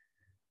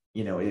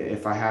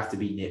if I have to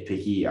be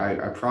nitpicky,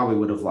 I probably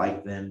would have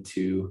liked them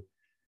to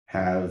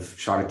have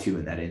shot a 2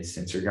 in that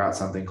instance or got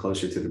something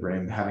closer to the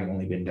rim, having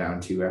only been down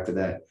 2 after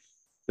that.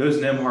 Those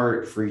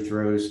Nembhard free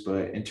throws,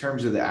 but in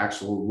terms of the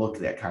actual look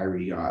that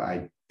Kyrie got,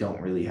 I don't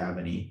really have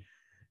any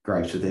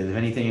gripes with it. If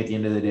anything, at the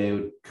end of the day, it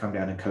would come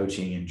down to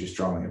coaching and just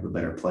drawing up a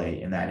better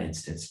play in that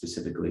instance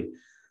specifically.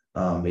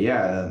 But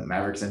yeah, the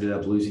Mavericks ended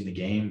up losing the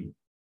game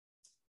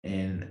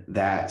in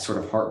that sort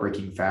of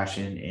heartbreaking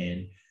fashion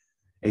in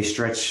a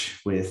stretch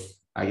with,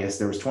 I guess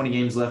there was 20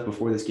 games left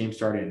before this game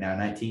started, and now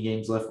 19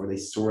 games left where they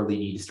sorely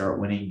need to start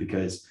winning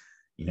because,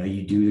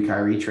 you do the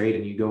Kyrie trade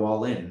and you go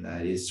all in. And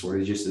that is sort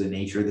of just the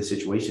nature of the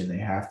situation. They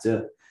have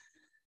to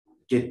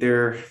get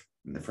their,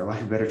 for lack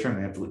of a better term,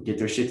 they have to get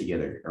their shit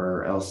together,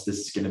 or else this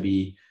is going to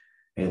be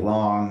a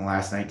long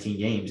last 19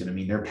 games. And I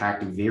mean, they're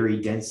packed very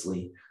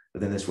densely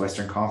within this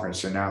Western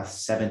Conference. They're now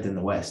 7th in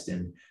the West,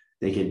 and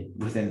they could,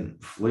 within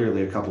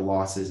literally a couple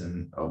losses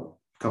and a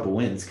couple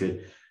wins,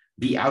 could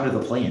be out of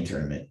the play-in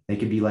tournament. They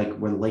could be like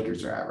where the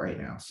Lakers are at right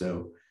now.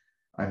 So,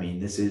 I mean,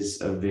 this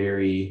is a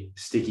very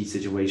sticky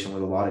situation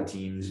with a lot of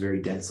teams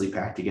very densely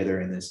packed together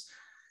in this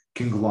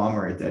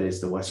conglomerate that is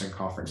the Western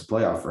Conference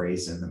playoff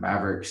race. And the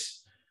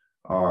Mavericks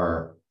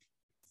are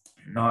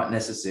not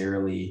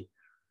necessarily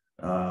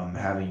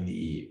having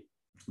the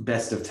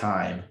best of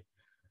time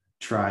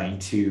trying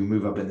to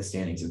move up in the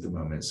standings at the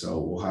moment. So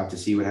we'll have to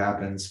see what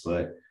happens.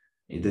 But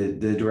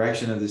the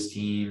direction of this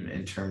team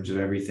in terms of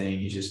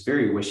everything is just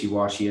very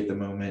wishy-washy at the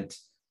moment.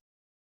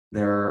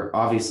 There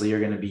obviously are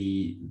going to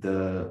be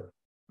the,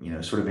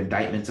 sort of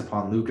indictments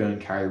upon Luka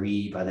and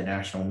Kyrie by the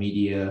national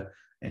media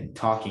and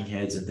talking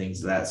heads and things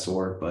of that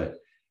sort. But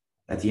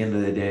at the end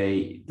of the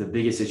day, the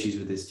biggest issues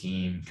with this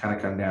team kind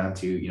of come down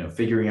to,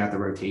 figuring out the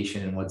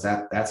rotation and what's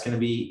that's going to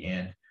be.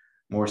 And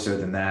more so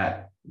than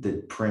that,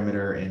 the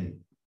perimeter, and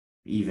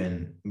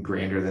even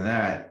grander than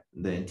that,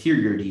 the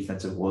interior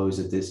defensive woes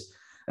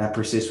that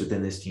persist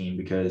within this team,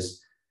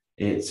 because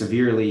it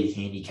severely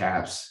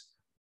handicaps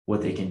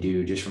what they can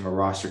do just from a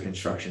roster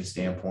construction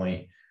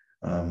standpoint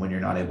when you're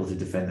not able to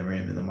defend the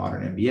rim in the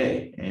modern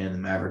NBA. And the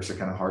Mavericks are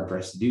kind of hard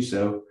pressed to do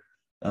so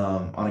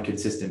on a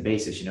consistent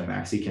basis.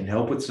 Maxey can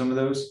help with some of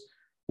those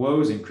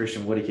woes, and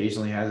Christian Wood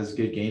occasionally has his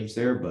good games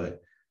there,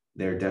 but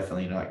they're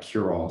definitely not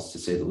cure-alls to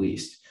say the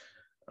least.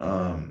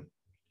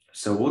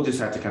 So we'll just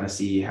have to kind of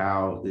see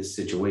how this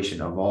situation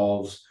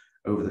evolves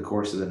over the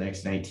course of the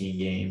next 19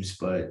 games.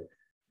 But,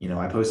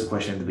 I posed a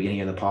question at the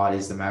beginning of the pod,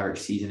 is the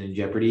Mavericks season in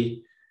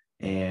jeopardy?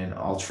 And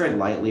I'll tread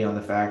lightly on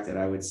the fact that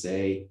I would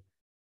say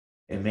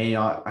it may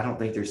not, I don't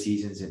think their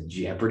season's in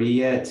jeopardy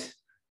yet,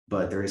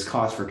 but there is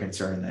cause for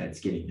concern that it's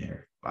getting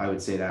there. I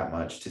would say that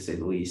much, to say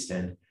the least.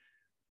 And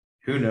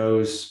who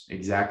knows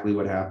exactly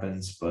what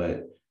happens,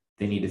 but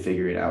they need to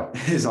figure it out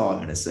is all I'm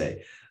going to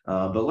say.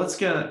 But let's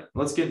get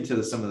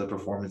into some of the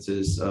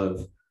performances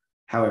of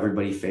how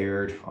everybody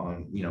fared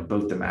on,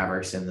 both the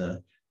Mavericks and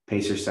the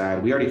Pacers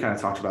side. We already kind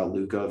of talked about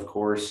Luka, of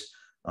course.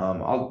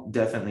 I'll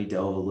definitely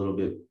delve a little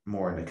bit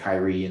more into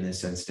Kyrie in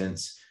this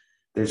instance.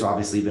 There's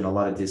obviously been a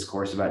lot of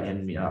discourse about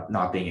him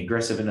not being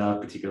aggressive enough,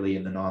 particularly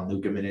in the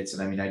non-Luka minutes.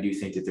 And I do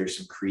think that there's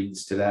some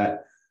credence to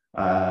that.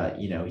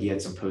 He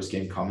had some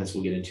post-game comments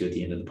we'll get into at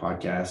the end of the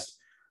podcast.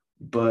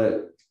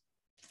 But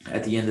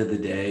at the end of the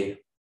day,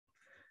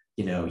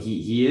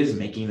 he is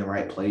making the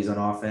right plays on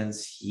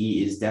offense.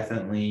 He is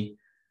definitely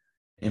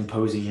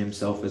imposing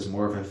himself as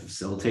more of a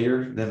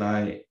facilitator than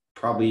I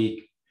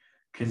probably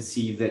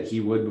conceived that he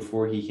would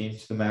before he came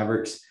to the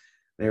Mavericks.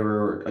 There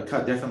were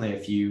definitely a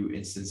few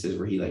instances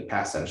where he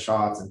passed out of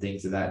shots and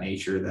things of that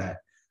nature that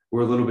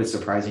were a little bit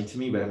surprising to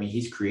me. But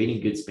he's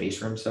creating good space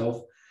for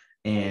himself.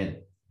 And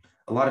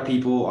a lot of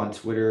people on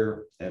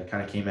Twitter have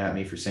kind of came at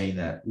me for saying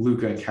that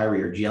Luka and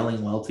Kyrie are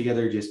gelling well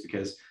together just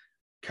because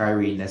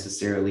Kyrie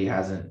necessarily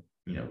hasn't,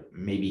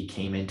 maybe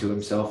came into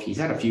himself. He's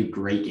had a few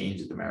great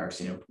games at the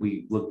Mavericks.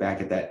 We look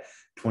back at that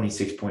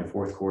 26-point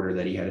fourth quarter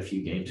that he had a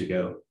few games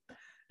ago.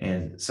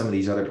 And some of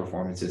these other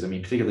performances,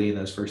 particularly in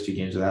those first two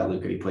games without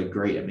Luka, he played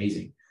great,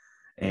 amazing.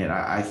 And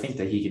I think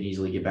that he can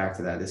easily get back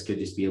to that. This could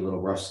just be a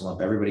little rough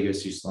slump. Everybody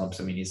goes through slumps.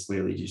 It's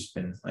literally just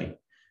been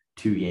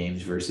 2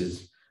 games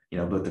versus,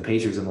 both the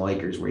Pacers and the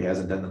Lakers where he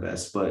hasn't done the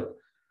best. But,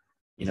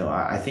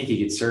 I think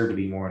he could serve to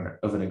be more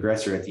of an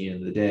aggressor at the end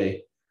of the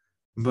day.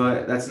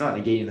 But that's not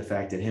negating the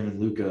fact that him and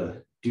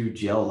Luka do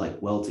gel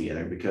well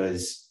together,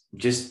 because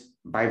just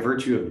by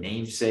virtue of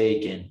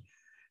namesake and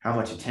how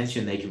much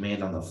attention they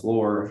command on the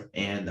floor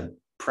and the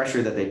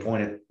pressure that they put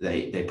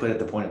at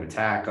the point of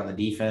attack on the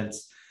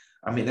defense,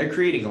 they're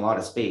creating a lot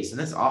of space, and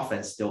this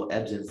offense still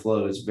ebbs and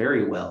flows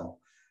very well,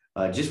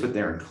 just with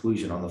their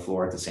inclusion on the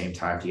floor at the same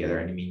time together.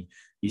 And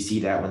you see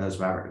that when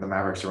the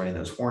Mavericks are running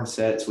those horn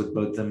sets with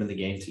both of them in the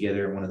game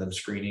together and one of them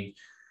screening.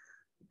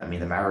 The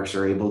Mavericks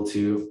are able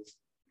to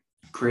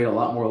create a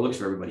lot more looks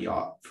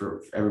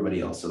for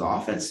everybody else. So the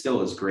offense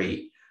still is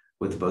great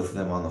with both of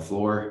them on the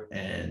floor.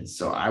 And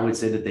so I would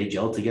say that they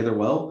gel together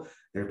well.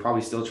 They're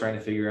probably still trying to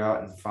figure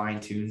out and fine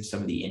tune some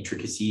of the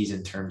intricacies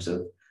in terms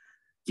of,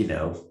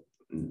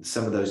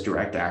 some of those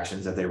direct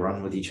actions that they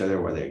run with each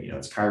other, whether,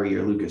 it's Kyrie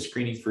or Luka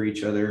screening for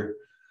each other,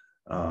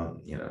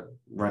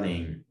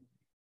 running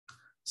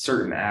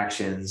certain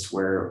actions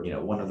where,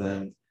 one of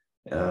them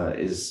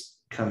is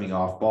coming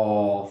off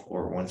ball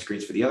or one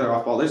screens for the other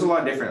off ball. There's a lot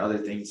of different other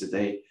things that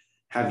they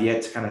have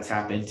yet to kind of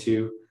tap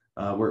into.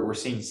 We're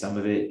seeing some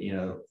of it,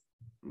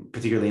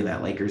 particularly in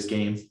that Lakers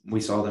game.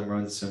 We saw them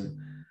run some,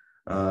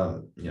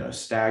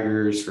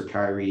 staggers for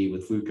Kyrie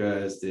with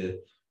Luka as the,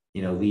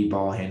 lead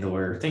ball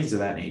handler, things of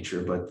that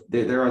nature. But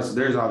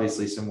there's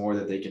obviously some more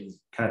that they can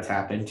kind of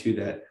tap into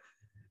that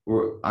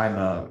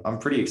I'm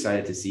pretty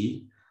excited to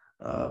see.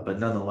 But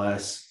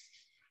nonetheless,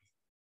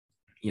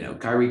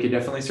 Kyrie could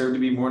definitely serve to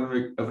be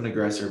more of an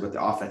aggressor, but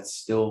the offense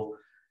still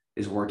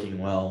is working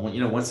well.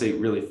 Once they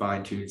really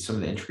fine tune some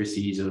of the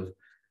intricacies of,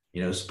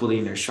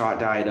 splitting their shot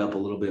diet up a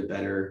little bit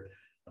better,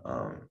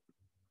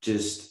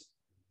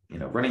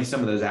 running some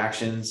of those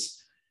actions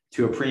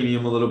to a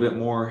premium a little bit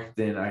more,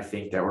 then I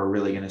think that we're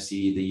really going to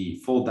see the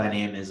full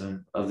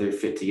dynamism of their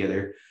fit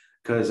together.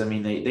 Because,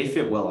 they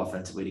fit well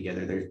offensively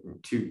together. They're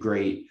two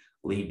great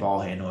lead ball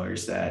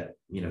handlers that,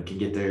 can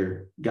get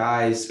their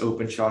guys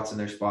open shots in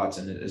their spots,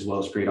 and as well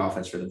as great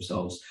offense for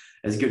themselves,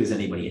 as good as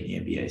anybody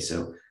in the NBA.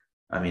 So,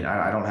 I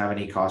don't have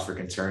any cause for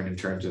concern in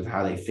terms of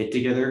how they fit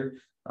together,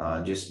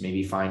 just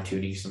maybe fine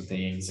tuning some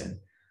things. And,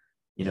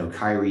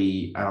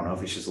 Kyrie, I don't know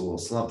if it's just a little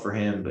slump for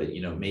him, but,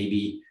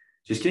 maybe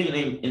just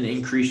getting an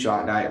increased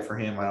shot diet for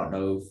him. I don't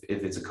know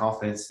if it's a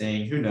confidence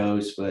thing, who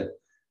knows, but,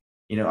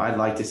 I'd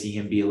like to see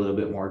him be a little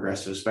bit more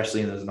aggressive,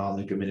 especially in those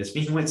non-Luka minutes.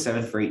 He went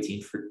 7 for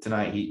 18 for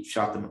tonight. He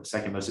shot the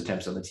second most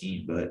attempts on the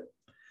team, but,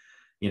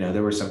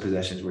 there were some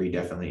possessions where you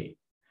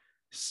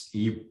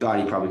thought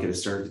he probably could have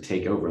served to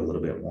take over a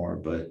little bit more,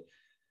 but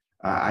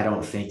I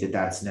don't think that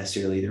that's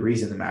necessarily the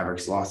reason the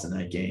Mavericks lost in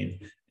that game.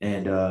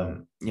 And,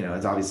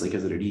 it's obviously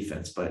because of their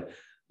defense. But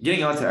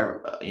getting on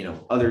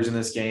to, others in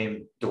this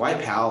game,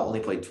 Dwight Powell only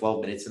played 12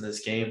 minutes in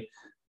this game.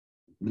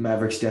 The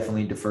Mavericks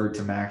definitely deferred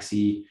to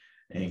Maxey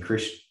and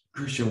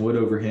Christian Wood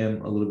over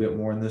him a little bit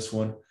more in this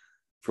one.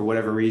 For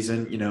whatever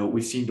reason,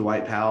 we've seen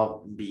Dwight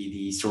Powell be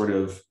the sort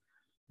of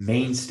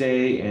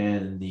mainstay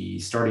and the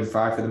starting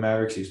five for the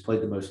Mavericks, who's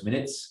played the most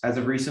minutes as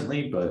of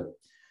recently. But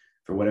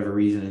for whatever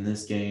reason in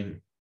this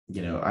game,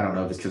 I don't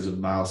know if it's because of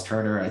Miles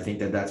Turner. I think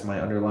that's my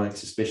underlying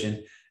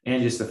suspicion.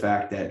 And just the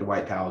fact that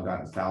Dwight Powell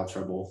got in foul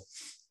trouble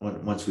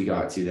once we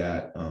got to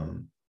that.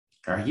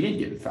 Or he didn't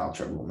get in foul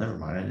trouble. Never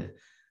mind. I didn't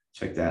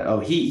check that. Oh,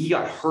 he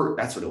got hurt.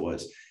 That's what it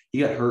was. He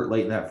got hurt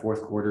late in that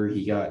fourth quarter.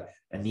 He got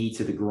a knee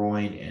to the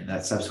groin, and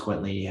that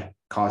subsequently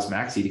caused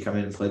Maxey to come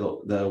in and play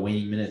the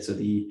waning minutes of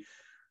the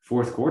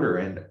fourth quarter.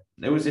 And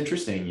it was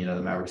interesting.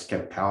 The Mavericks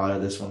kept Powell out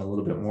of this one a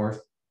little bit more.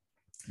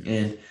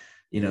 And,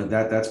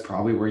 that's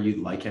probably where you'd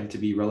like him to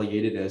be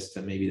relegated as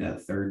to maybe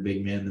that third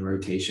big man in the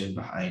rotation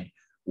behind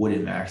Wood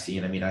and Maxey.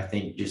 And I mean, I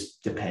think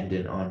just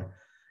dependent on,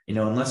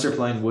 unless they're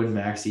playing Wood and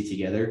Maxey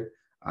together,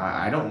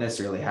 I don't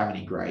necessarily have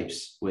any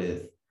gripes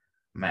with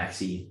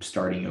Maxey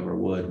starting over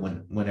Wood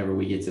whenever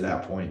we get to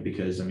that point,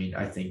 because I mean,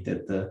 I think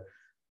that the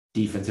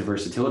defensive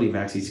versatility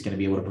Maxey's going to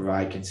be able to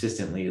provide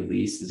consistently, at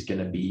least, is going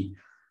to be,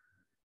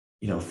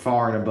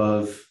 far and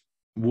above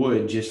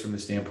Wood, just from the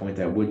standpoint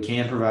that Wood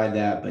can provide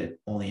that, but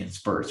only in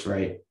spurts,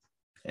 right?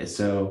 And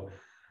so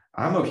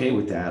I'm okay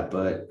with that,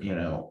 but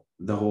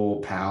the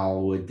whole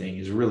Powell Wood thing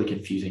is a really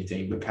confusing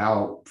thing. But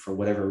Powell, for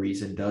whatever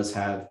reason, does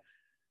have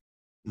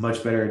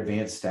much better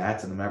advanced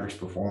stats, and the Mavericks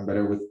perform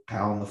better with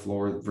Powell on the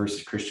floor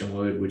versus Christian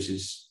Wood, which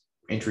is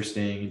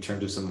interesting in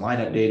terms of some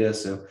lineup data.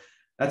 So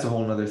that's a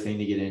whole nother thing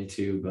to get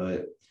into.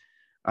 But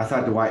I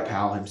thought Dwight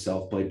Powell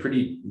himself played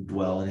pretty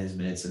well in his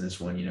minutes in this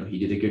one. He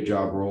did a good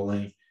job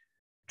rolling,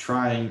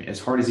 trying as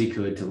hard as he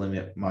could to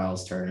limit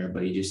Miles Turner,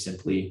 but he just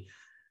simply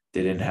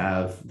didn't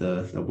have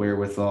the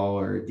wherewithal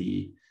or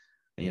the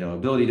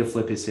ability to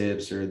flip his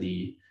hips or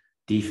the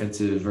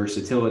defensive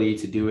versatility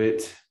to do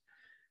it.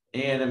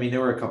 And I mean, there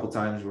were a couple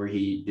times where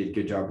he did a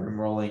good job rim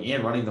rolling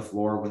and running the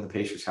floor when the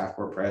Pacers half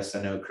court pressed.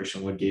 I know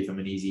Christian Wood gave him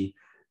an easy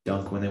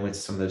dunk when they went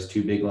to some of those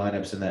two big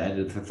lineups in the end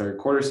of the third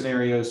quarter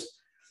scenarios.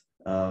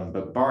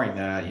 But barring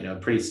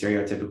that, pretty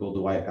stereotypical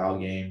Dwight Powell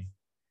game.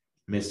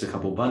 Missed a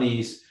couple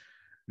bunnies,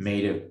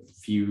 made a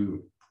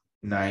few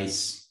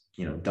nice,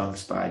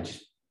 dunks by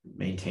just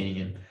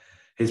maintaining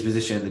his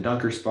position in the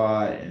dunker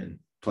spot, and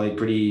played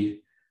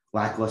pretty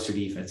lackluster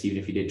defense, even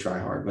if he did try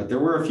hard. But there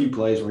were a few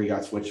plays where he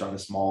got switched on to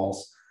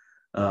Smalls.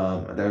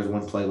 There was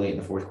one play late in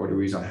the fourth quarter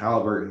where he was on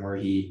Halliburton, where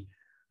he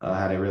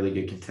had a really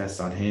good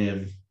contest on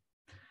him.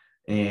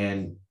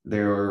 And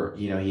there were,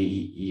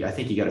 I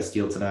think he got a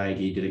steal tonight.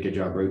 He did a good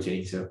job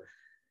rotating. So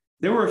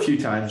there were a few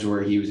times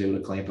where he was able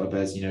to clamp up,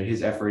 as,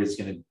 his effort is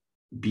going to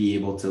be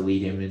able to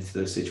lead him into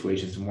those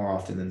situations more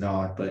often than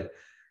not. But,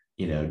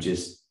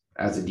 just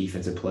as a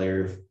defensive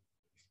player,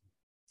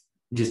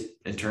 just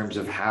in terms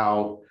of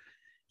how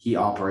he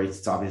operates,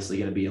 it's obviously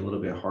going to be a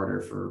little bit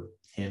harder for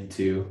him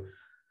to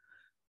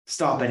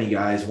stop any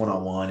guys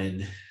one-on-one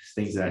and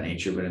things of that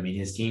nature. But I mean,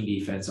 his team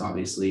defense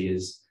obviously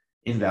is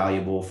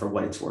invaluable for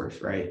what it's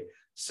worth, right?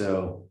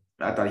 So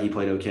I thought he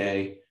played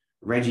okay.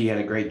 Reggie had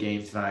a great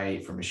game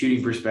tonight from a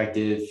shooting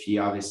perspective. He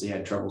obviously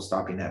had trouble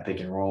stopping that pick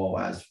and roll,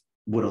 as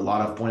would a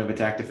lot of point of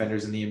attack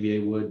defenders in the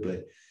NBA would,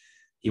 but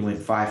he went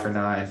 5 for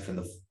 9 from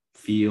the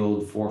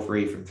field, 4 for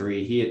 8 from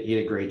 3. He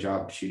had a great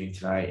job shooting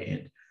tonight,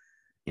 and,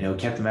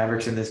 kept the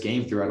Mavericks in this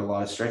game throughout a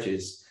lot of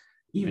stretches,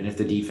 even if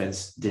the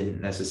defense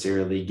didn't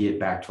necessarily get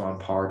back to on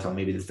par till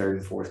maybe the third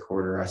and fourth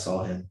quarter. I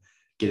saw him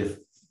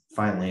get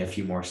finally a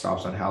few more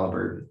stops on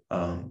Halliburton.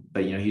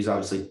 But, he's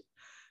obviously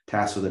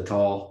tasked with a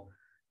tall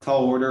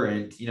order,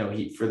 and,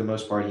 he, for the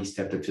most part, he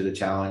stepped up to the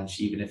challenge,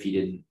 even if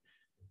he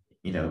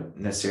didn't,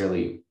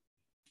 necessarily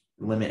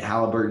limit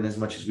Halliburton as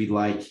much as we'd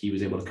like. He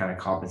was able to kind of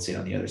compensate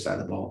on the other side of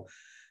the ball.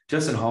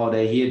 Justin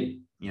Holiday,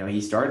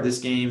 he started this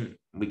game.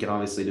 We can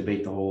obviously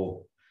debate the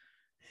whole,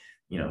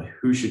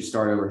 who should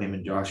start over him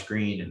and Josh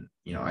Green.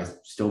 And, I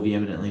still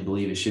vehemently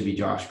believe it should be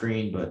Josh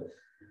Green, but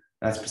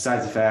that's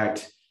besides the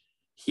fact.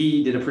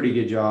 He did a pretty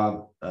good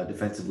job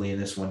defensively in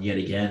this one yet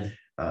again.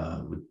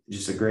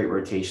 Just a great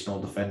rotational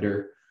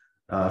defender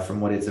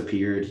from what it's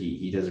appeared.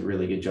 He does a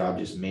really good job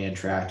just man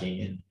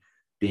tracking and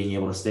being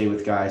able to stay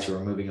with guys who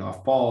are moving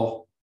off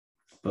ball.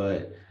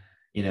 But,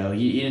 he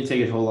didn't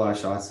take a whole lot of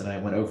shots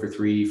tonight. Went 0 for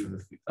 3 from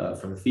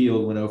the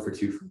field, went 0 for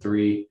 2 from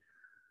 3,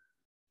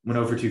 went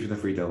 0 for 2 from the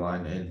free throw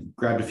line, and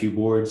grabbed a few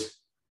boards.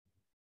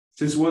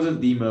 This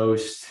wasn't the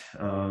most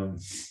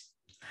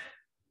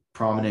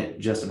prominent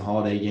Justin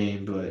Holiday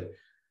game, but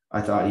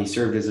I thought he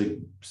served as a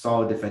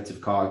solid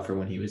defensive cog for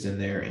when he was in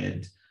there.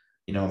 And,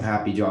 I'm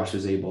happy Josh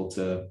was able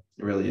to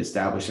really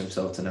establish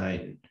himself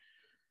tonight.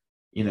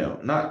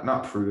 And,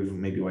 not prove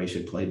maybe why he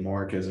should play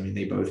more, because, I mean,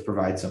 they both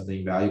provide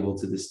something valuable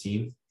to this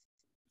team.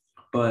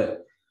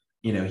 But,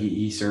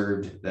 he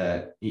served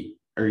that he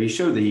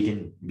showed that he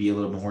can be a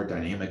little more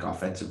dynamic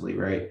offensively,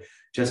 right?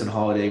 Justin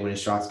Holiday, when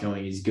his shot's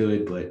going, he's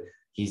good, but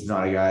he's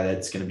not a guy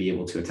that's going to be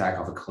able to attack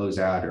off a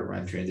closeout or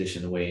run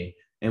transition the way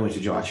in which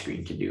Josh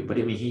Green can do. But,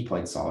 I mean, he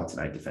played solid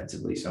tonight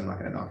defensively, so I'm not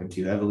going to knock him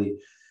too heavily.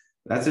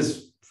 That's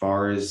as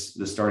far as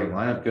the starting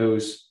lineup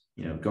goes,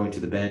 going to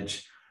the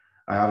bench.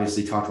 I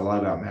obviously talked a lot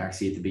about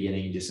Maxey at the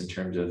beginning, just in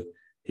terms of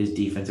his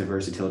defensive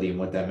versatility and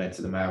what that meant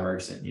to the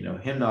Mavericks. And,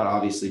 him not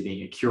obviously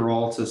being a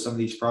cure-all to some of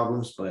these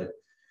problems, but,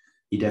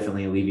 he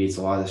definitely alleviates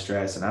a lot of the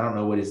stress. And I don't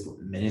know what his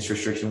minutes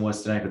restriction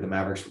was tonight, but the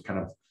Mavericks were kind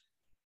of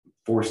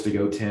forced to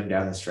go to him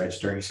down the stretch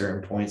during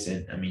certain points.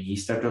 And I mean, he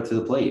stepped up to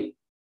the plate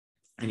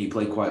and he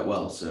played quite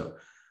well. So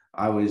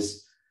I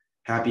was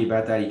happy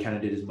about that. He kind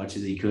of did as much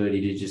as he could.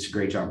 He did just a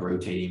great job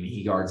rotating. I mean,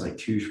 he guards like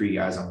 2-3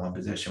 guys on one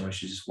possession,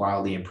 which is just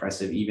wildly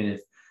impressive. Even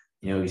if,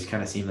 he's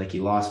kind of seemed like he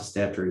lost a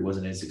step or he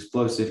wasn't as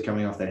explosive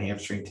coming off that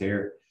hamstring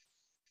tear.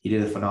 He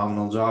did a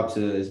phenomenal job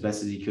to as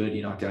best as he could.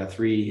 He knocked out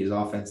 3. His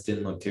offense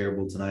didn't look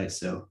terrible tonight.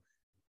 So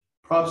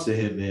props to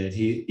him, man.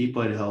 He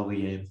played a hell of a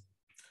game.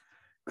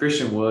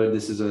 Christian Wood,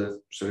 this is a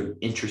sort of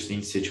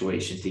interesting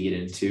situation to get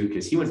into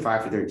because he went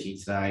 5 for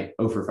 13 tonight,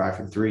 0 for 5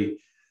 from 3.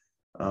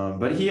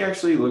 But he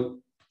actually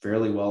looked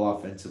fairly well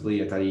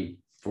offensively. I thought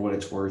for what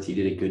it's worth, he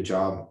did a good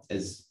job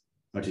as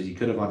much as he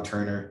could have on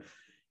Turner.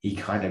 He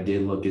kind of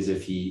did look as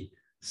if he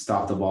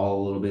stopped the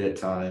ball a little bit at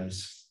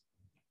times.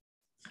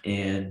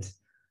 And,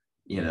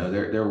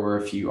 there were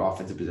a few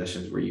offensive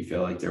possessions where you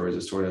feel like there was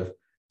a sort of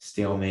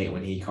stalemate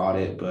when he caught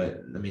it. But,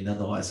 I mean,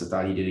 nonetheless, I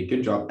thought he did a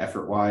good job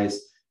effort-wise.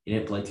 He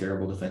didn't play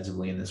terrible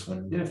defensively in this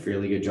one. Did a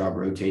fairly good job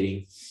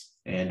rotating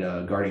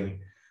and guarding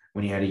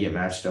when he had to get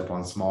matched up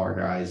on smaller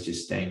guys,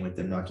 just staying with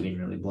them, not getting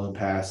really blown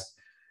past.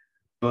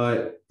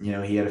 But,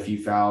 he had a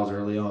few fouls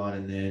early on.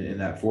 And then in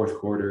that fourth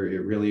quarter,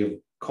 it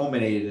really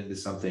culminated into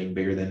something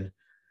bigger than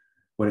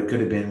what it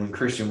could have been when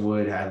Christian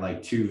Wood had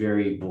like 2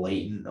 very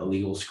blatant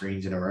illegal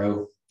screens in a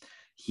row.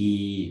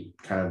 He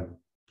kind of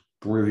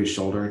threw his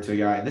shoulder into a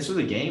guy. And this was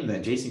a game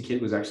that Jason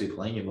Kidd was actually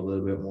playing him a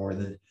little bit more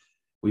than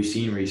we've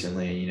seen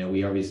recently. And,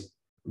 we always,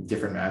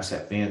 different Mavs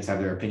fans have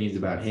their opinions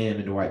about him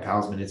and Dwight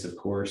Powell's minutes, of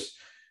course,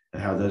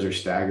 and how those are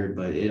staggered.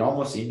 But it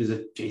almost seemed as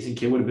if Jason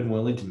Kidd would have been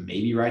willing to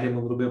maybe ride him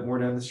a little bit more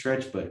down the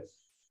stretch. But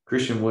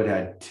Christian Wood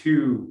had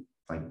 2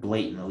 like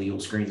blatant illegal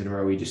screens in a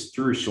row. He just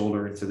threw his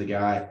shoulder into the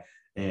guy.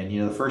 And,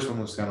 the first one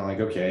was kind of like,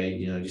 okay,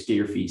 just get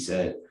your feet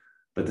set.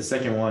 But the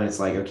second one, it's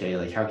like, okay,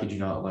 like how could you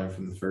not learn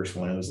from the first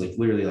one? It was like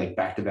literally like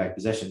back-to-back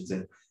possessions.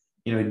 And,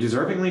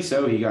 deservingly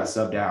so, he got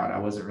subbed out. I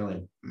wasn't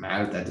really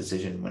mad at that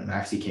decision when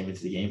Maxey came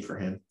into the game for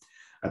him.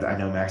 I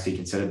know Maxey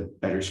can set a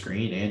better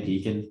screen and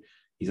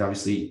he's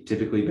obviously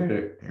typically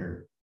better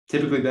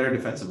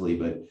defensively,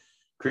 but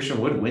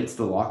Christian Wood went to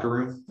the locker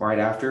room right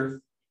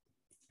after.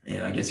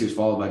 And I guess he was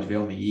followed by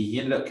JaVale McGee. He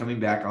ended up coming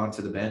back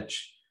onto the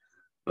bench,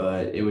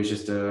 but it was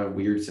just a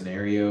weird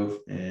scenario.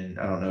 And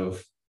I don't know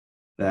if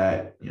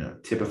that,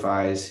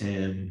 typifies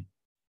him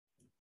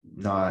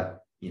not,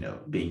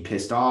 being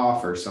pissed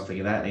off or something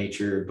of that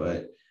nature,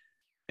 but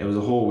it was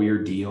a whole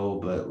weird deal.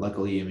 But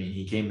luckily, I mean,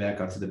 he came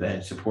back onto the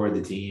bench, supported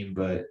the team,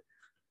 but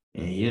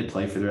he didn't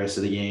play for the rest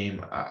of the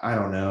game. I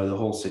don't know. The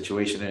whole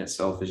situation in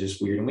itself is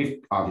just weird. And we've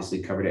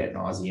obviously covered it ad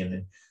nauseum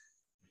and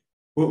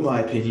what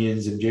my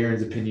opinions and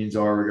Jaron's opinions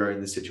are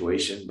regarding the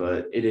situation,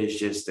 but it is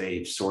just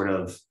a sort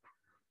of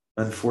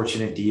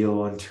unfortunate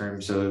deal in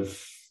terms of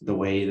the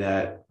way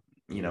that,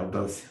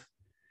 both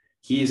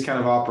he's kind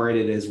of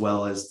operated as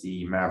well as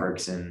the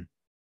Mavericks and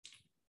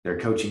their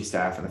coaching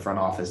staff and the front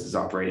office has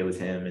operated with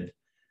him. And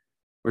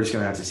we're just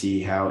going to have to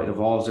see how it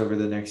evolves over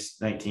the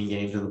next 19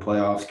 games in the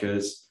playoffs,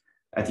 because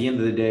at the end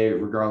of the day,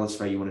 regardless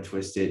of how you want to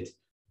twist it,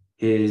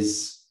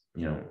 his,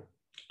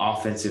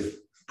 offensive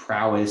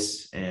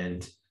prowess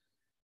and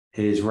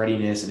his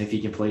readiness, and if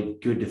he can play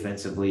good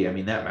defensively, I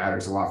mean, that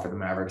matters a lot for the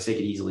Mavericks. They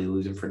could easily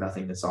lose him for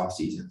nothing this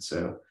offseason.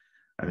 So,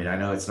 I mean, I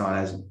know it's not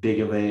as big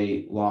of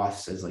a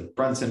loss as like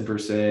Brunson per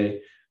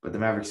se, but the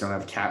Mavericks don't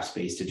have cap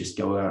space to just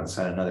go out and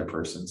sign another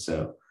person.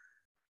 So,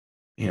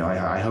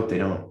 I hope they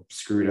don't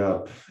screw it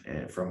up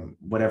from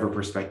whatever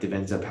perspective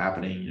ends up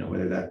happening,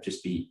 whether that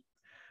just be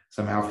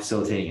somehow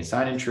facilitating a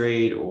sign and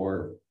trade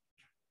or,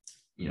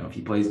 if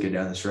he plays good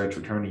down the stretch,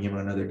 returning him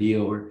on another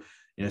deal or,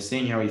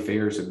 seeing how he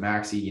fares with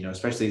Maxey,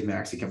 especially as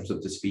Maxey comes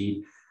up to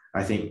speed.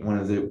 I think one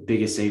of the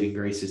biggest saving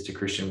graces to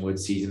Christian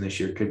Wood's season this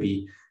year could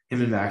be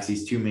him and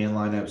Maxey's 2-man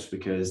lineups,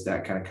 because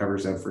that kind of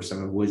covers up for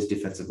some of Wood's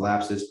defensive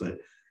lapses. But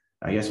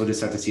I guess we'll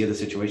just have to see how the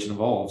situation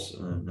evolves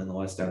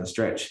nonetheless down the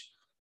stretch.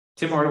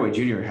 Tim Hardaway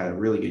Jr. had a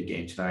really good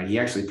game tonight. He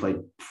actually played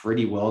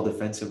pretty well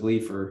defensively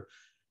for,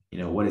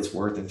 what it's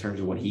worth in terms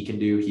of what he can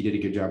do. He did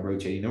a good job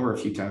rotating. There were a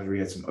few times where he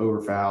had some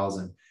over fouls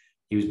and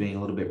he was being a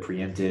little bit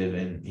preemptive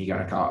and he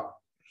kind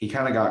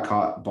of got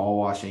caught ball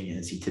washing,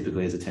 as he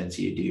typically has a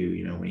tendency to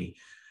do,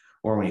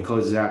 when he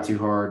closes out too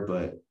hard.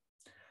 But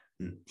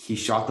he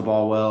shot the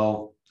ball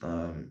well.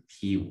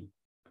 He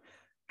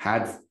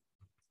had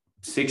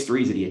 6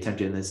 threes that he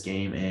attempted in this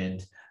game,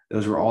 and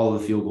those were all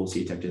of the field goals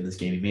he attempted in this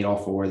game. He made all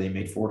 4. They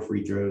made 4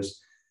 free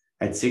throws,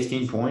 had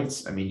 16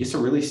 points. I mean, just a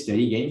really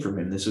steady game from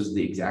him. This was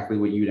exactly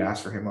what you'd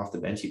ask for him off the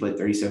bench. He played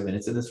 37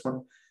 minutes in this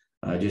one,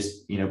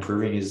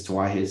 proving as to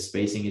why his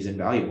spacing is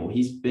invaluable.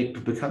 He's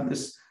become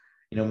this,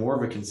 more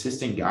of a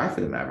consistent guy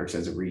for the Mavericks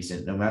as of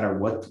recent. No matter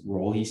what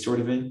role he's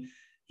sort of in,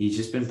 he's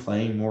just been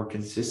playing more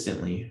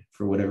consistently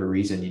for whatever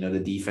reason. The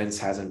defense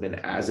hasn't been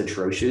as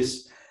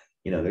atrocious.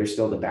 There's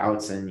still the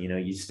bouts, and,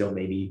 you still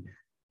maybe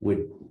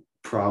would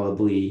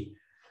probably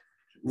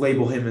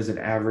label him as an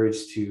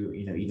average to,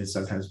 even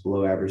sometimes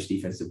below average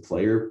defensive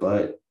player,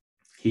 but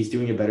he's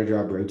doing a better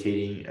job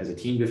rotating as a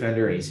team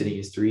defender, and he's hitting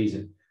his threes,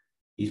 and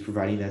he's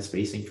providing that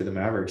spacing for the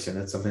Mavericks, and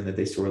that's something that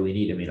they sorely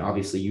need. I mean,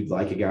 obviously, you'd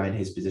like a guy in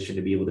his position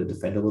to be able to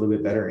defend a little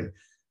bit better, and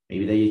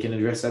maybe they can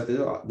address that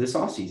this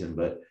offseason.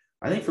 But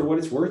I think for what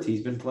it's worth,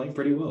 he's been playing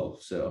pretty well.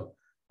 So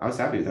I was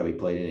happy with how he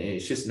played. And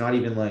it's just not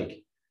even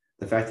like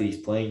the fact that he's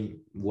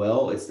playing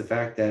well. It's the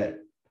fact that,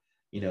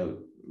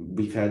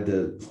 we've had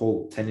the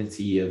whole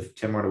tendency of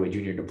Tim Hardaway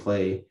Jr. to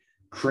play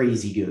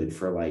crazy good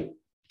for like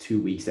 2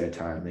 weeks at a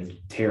time and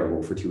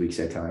terrible for 2 weeks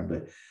at a time.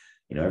 But,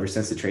 ever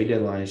since the trade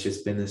deadline, it's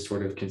just been this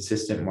sort of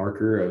consistent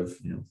marker of,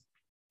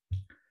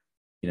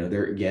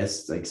 there,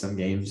 yes, like some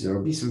games,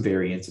 there'll be some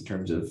variance in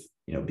terms of,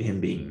 him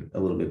being a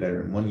little bit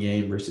better in one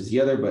game versus the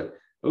other, but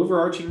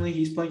overarchingly,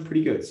 he's playing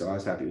pretty good. So I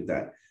was happy with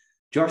that.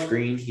 Josh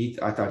Green,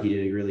 I thought he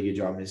did a really good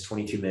job in his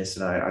 22 minutes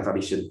tonight. I thought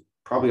he should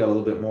probably got a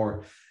little bit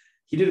more.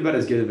 He did about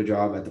as good of a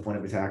job at the point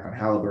of attack on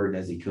Halliburton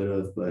as he could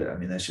have, but I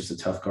mean, that's just a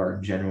tough guard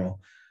in general.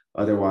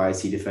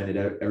 Otherwise, he defended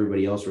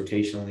everybody else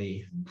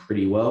rotationally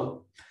pretty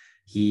well.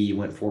 He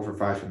went 4 for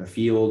 5 from the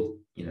field.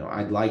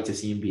 I'd like to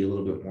see him be a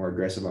little bit more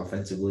aggressive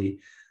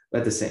offensively, but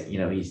at the same,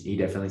 he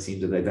definitely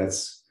seems that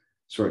that's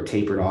sort of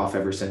tapered off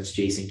ever since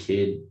Jason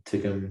Kidd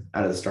took him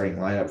out of the starting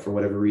lineup for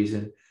whatever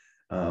reason.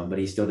 But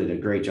he still did a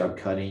great job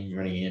cutting,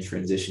 running in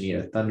transition. He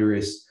had a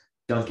thunderous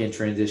dunk in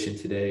transition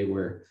today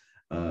where,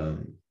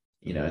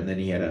 and then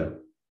he had a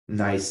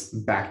nice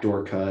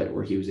backdoor cut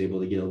where he was able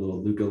to get a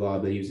little Luka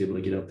lob that he was able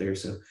to get up there.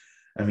 So,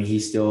 I mean,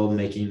 he's still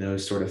making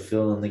those sort of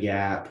fill in the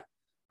gap,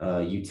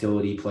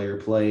 utility player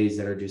plays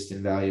that are just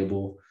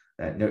invaluable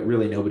that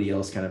really nobody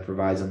else kind of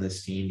provides on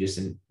this team just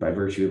by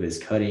virtue of his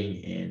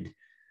cutting and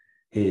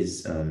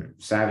his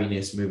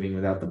savviness moving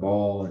without the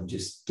ball and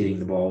just getting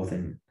the ball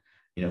within,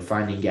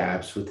 finding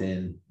gaps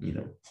within,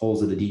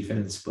 holes of the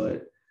defense.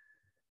 But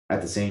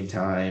at the same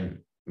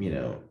time,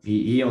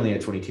 he only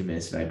had 22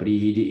 minutes tonight, but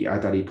I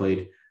thought he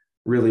played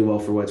really well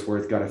for what it's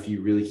worth, got a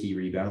few really key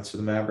rebounds for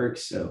the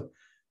Mavericks. So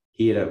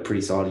he had a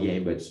pretty solid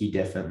game, but he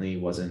definitely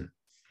wasn't,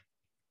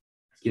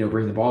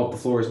 bringing the ball up the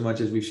floor as much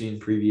as we've seen in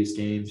previous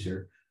games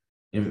or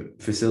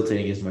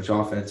facilitating as much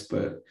offense,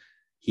 but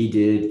he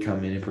did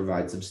come in and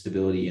provide some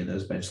stability in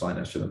those bench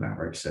lineups for the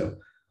Mavericks. So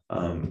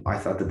I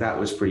thought that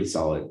was pretty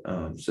solid.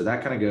 So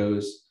that kind of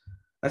goes,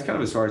 that's kind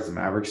of as far as the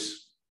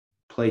Mavericks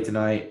play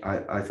tonight.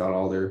 I thought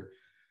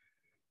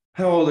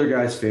how all their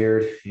guys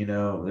fared.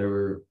 There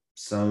were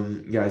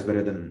some guys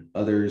better than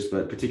others,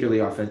 but particularly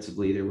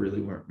offensively, there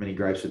really weren't many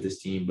gripes with this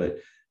team, but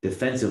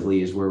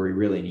defensively is where we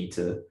really need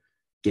to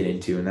get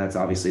into. And that's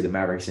obviously the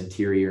Mavericks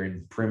interior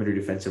and perimeter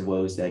defensive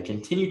woes that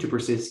continue to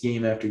persist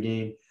game after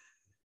game.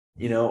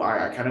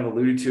 I kind of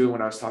alluded to it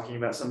when I was talking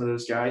about some of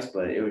those guys,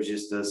 but it was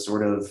just a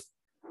sort of,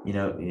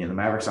 the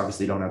Mavericks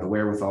obviously don't have the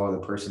wherewithal or the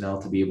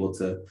personnel to be able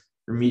to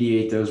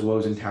remediate those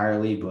woes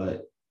entirely,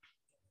 but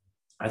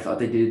I thought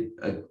they did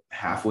a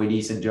halfway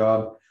decent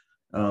job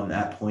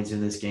at points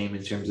in this game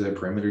in terms of their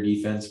perimeter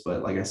defense.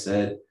 But like I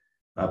said,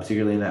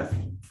 particularly in that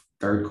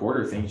third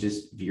quarter, things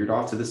just veered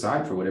off to the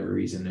side for whatever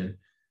reason. And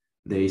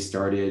they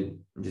started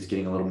just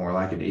getting a little more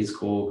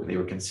lackadaisical. They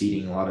were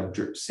conceding a lot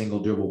of single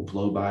dribble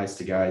blow-bys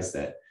to guys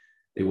that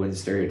they wouldn't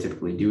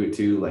stereotypically do it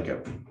to, like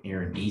a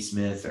Aaron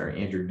Nesmith or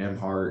Andrew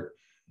Nemhart.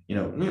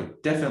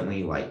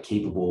 Definitely like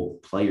capable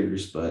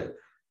players, but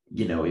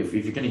if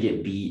you're going to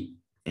get beat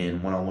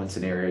in one-on-one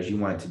scenarios, you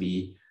want it to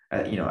be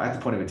at the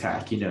point of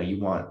attack. You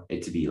want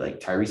it to be like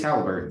Tyrese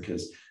Halliburton,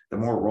 because the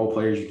more role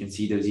players you can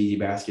see those easy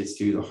baskets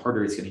to, the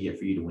harder it's going to get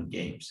for you to win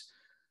games.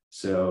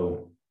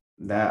 So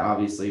that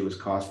obviously was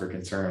cause for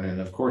concern,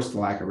 and of course the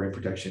lack of rim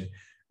protection.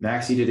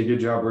 Maxey did a good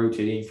job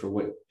rotating for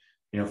what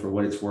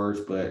it's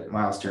worth, but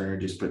Miles Turner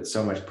just put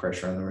so much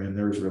pressure on the rim.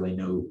 There was really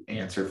no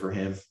answer for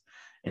him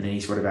in any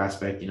sort of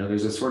aspect.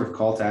 There's a sort of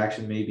call to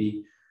action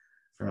maybe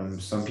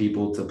from some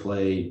people to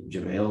play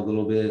JaVale a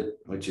little bit,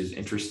 which is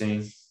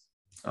interesting.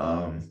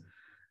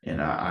 And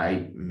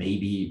I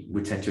maybe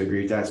would tend to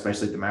agree with that,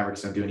 especially if the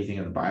Mavericks don't do anything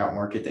in the buyout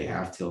market. They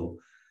have till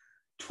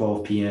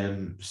 12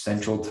 p.m.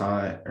 Central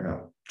Time, or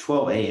no,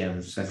 12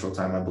 a.m. Central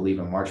Time, I believe,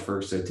 on March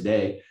 1st. So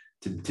today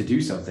to do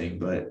something.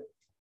 But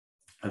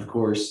of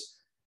course,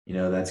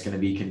 that's going to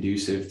be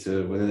conducive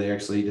to whether they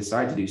actually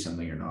decide to do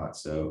something or not.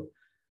 So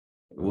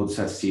we'll just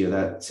have to see how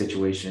that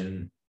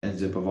situation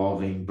ends up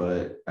evolving.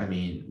 But I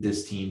mean,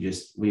 this team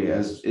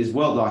as is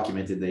well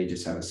documented, they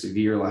just have a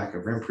severe lack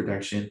of rim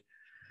protection.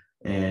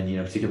 And,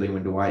 particularly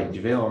when Dwight and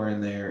JaVale are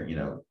in there,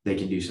 they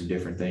can do some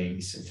different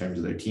things in terms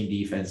of their team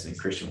defense. And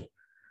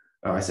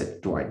I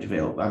said Dwight and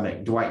JaVale. I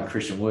meant Dwight and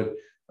Christian Wood.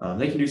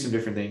 They can do some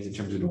different things in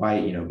terms of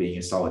Dwight, being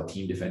a solid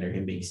team defender,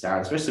 him being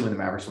stout, especially when the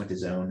Mavericks went to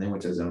zone. They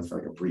went to zone for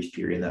like a brief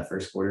period in that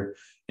first quarter.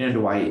 And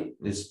Dwight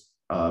is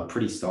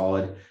pretty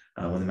solid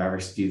when the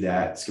Mavericks do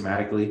that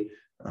schematically.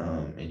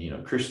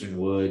 And Christian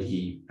Wood,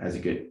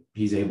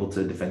 he's able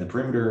to defend the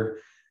perimeter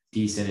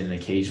decent and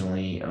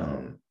occasionally,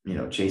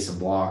 chase some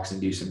blocks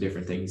and do some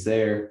different things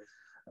there.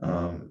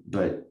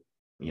 But,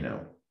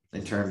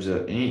 in terms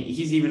of, and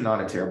he's even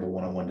not a terrible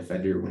one-on-one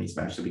defender when he's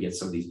matched up against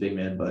some of these big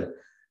men, but,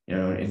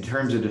 in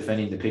terms of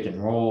defending the pick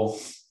and roll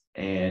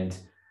and,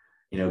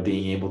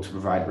 being able to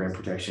provide rim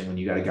protection when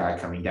you got a guy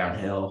coming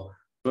downhill.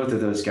 Both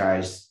of those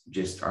guys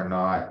just are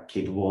not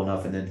capable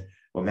enough. And then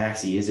what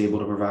Maxey is able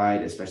to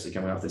provide, especially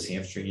coming off this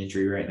hamstring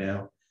injury right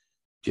now,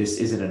 just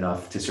isn't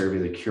enough to serve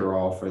as a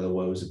cure-all for the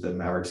woes that the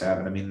Mavericks have.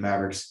 And I mean, the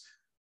Mavericks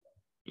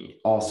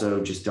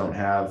also just don't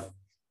have,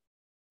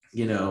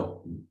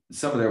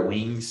 some of their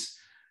wings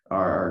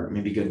are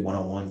maybe good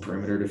one-on-one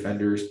perimeter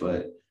defenders,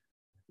 but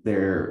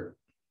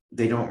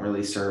they don't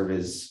really serve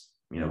as,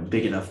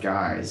 big enough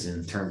guys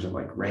in terms of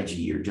like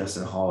Reggie or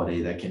Justin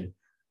Holiday that can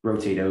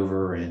rotate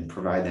over and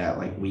provide that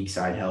like weak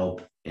side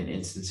help in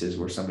instances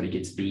where somebody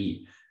gets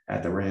beat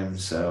at the rim.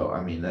 So,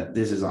 I mean,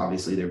 this is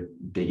obviously their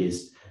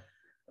biggest,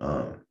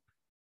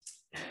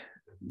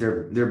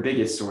 their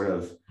biggest sort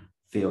of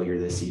failure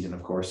this season,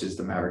 of course, is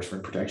the Mavericks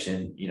rim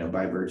protection,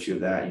 by virtue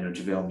of that,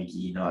 JaVale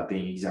McGee not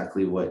being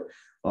exactly what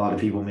a lot of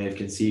people may have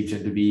conceived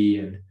him to be.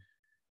 And,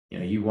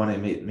 you want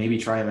to maybe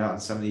try him out in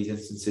some of these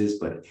instances,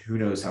 but who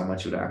knows how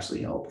much it would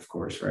actually help, of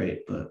course, right?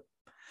 But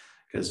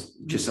because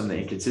just some of the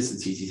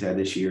inconsistencies he's had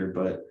this year.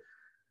 But,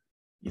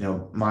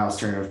 Miles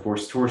Turner, of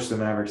course, torched the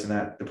Mavericks in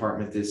that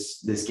department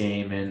this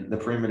game. And the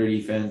perimeter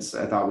defense,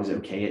 I thought, was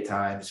okay at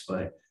times.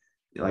 But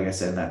like I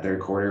said, in that third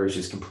quarter, it was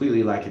just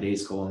completely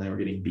lackadaisical, and they were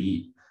getting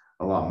beat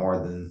a lot more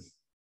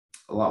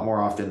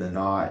often than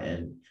not.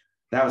 And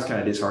that was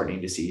kind of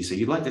disheartening to see. So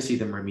you'd like to see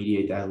them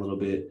remediate that a little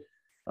bit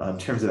in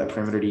terms of that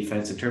perimeter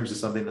defense, in terms of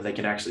something that they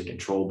can actually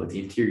control. But the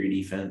interior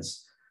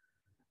defense,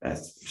 that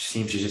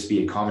seems to just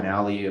be a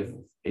commonality of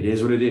it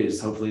is what it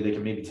is. Hopefully they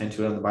can maybe tend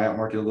to it on the buyout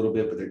market a little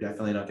bit, but they're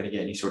definitely not going to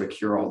get any sort of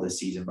cure-all this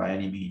season by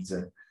any means.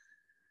 And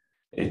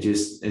it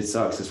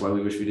sucks. That's why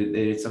we wish they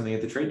did something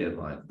at the trade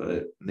deadline,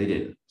 but they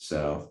didn't.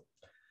 So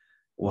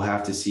we'll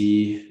have to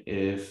see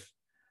if,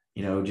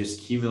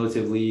 just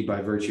cumulatively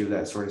by virtue of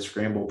that sort of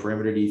scramble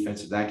perimeter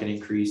defense, if that can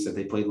increase that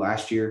they played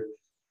last year,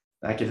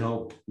 that can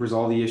help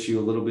resolve the issue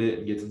a little bit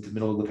and get them to the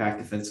middle of the pack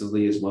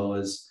defensively, as well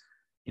as,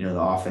 the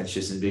offense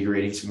just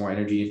invigorating some more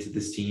energy into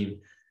this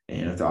team.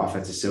 And if the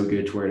offense is so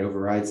good to where it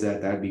overrides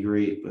that, that'd be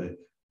great. But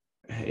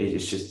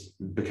it's just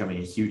becoming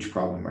a huge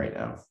problem right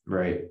now,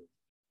 right?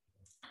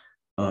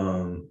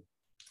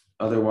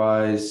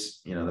 Otherwise,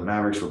 the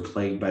Mavericks were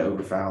plagued by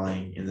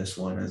overfouling in this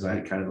one, as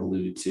I kind of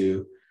alluded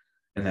to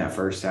in that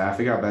first half.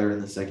 It got better in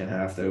the second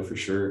half, though, for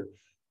sure.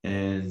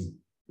 And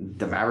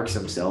the Mavericks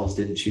themselves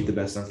didn't shoot the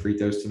best on free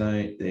throws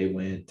tonight. They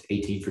went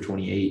 18 for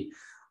 28.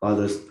 A lot of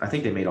those, I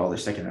think they made all their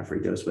second half free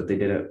throws, but they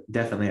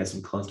definitely had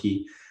some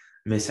clunky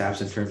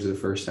mishaps in terms of the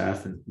first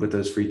half and with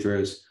those free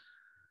throws.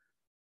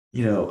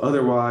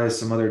 Otherwise,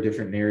 some other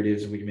different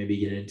narratives we can maybe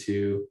get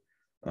into.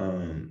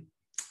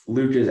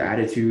 Luka's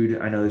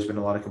attitude, I know there's been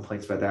a lot of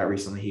complaints about that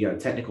recently. He got a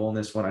technical in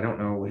this one. I don't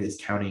know what his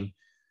counting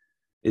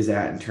is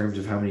at in terms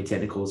of how many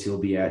technicals he'll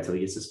be at till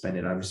he gets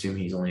suspended. I'm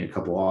assuming he's only a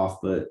couple off,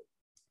 but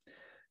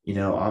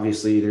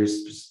obviously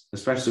there's,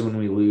 especially when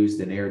we lose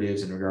the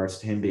narratives in regards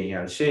to him being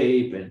out of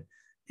shape and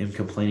him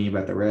complaining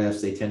about the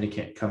refs, they tend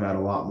to come out a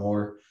lot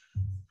more.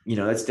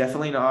 That's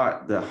definitely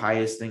not the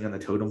highest thing on the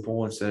totem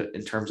pole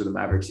in terms of the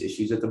Mavericks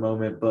issues at the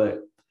moment,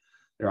 but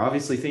there are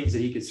obviously things that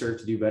he could serve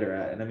to do better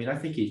at. And I mean, I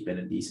think he's been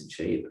in decent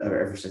shape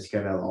ever since he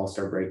came out of the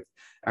All-Star break.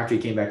 After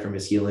he came back from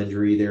his heel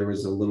injury, there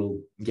was a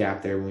little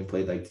gap there when we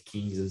played like the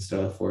Kings and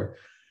stuff where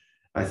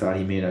I thought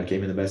he may not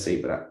came in the best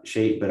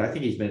shape, but I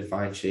think he's been in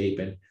fine shape.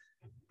 And,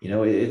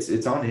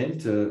 it's on him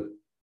to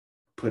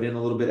put in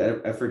a little bit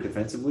of effort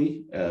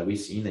defensively. We've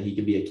seen that he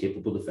can be a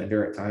capable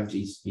defender at times.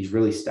 He's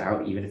really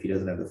stout, even if he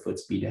doesn't have the foot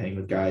speed to hang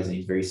with guys, and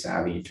he's very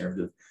savvy in terms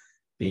of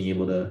being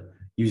able to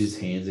use his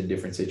hands in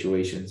different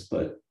situations.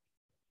 But,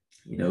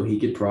 he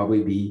could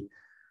probably be,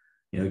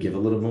 give a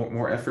little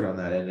more effort on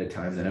that end at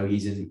times. I know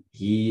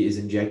he is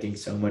injecting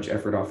so much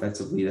effort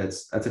offensively.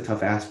 That's a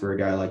tough ask for a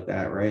guy like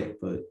that, right?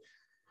 But,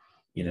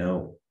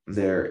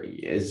 there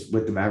is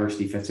with the Mavericks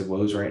defensive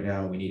woes right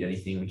now, we need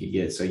anything we can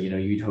get. So,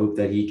 you'd hope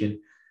that he can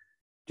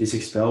just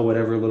expel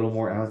whatever little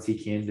more ounce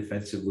he can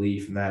defensively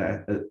from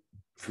that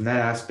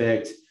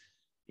aspect.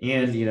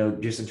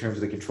 And, just in terms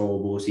of the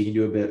controllables, he can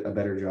do a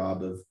better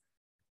job of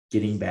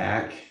getting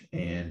back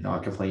and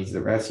not complaining to the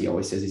refs. He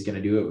always says he's going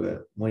to do it,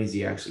 but when is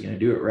he actually going to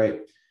do it,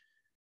 right?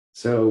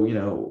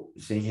 So,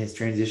 seeing his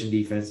transition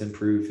defense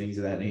improve, things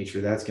of that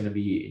nature, that's going to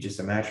be just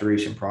a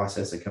maturation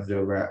process that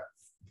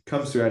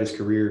comes throughout his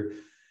career.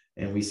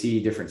 And we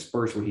see different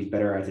spurts where he's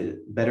better at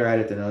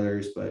it than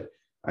others. But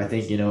I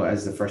think,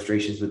 as the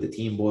frustrations with the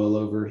team boil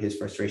over, his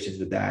frustrations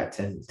with that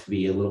tend to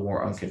be a little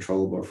more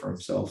uncontrollable for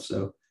himself.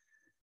 So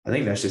I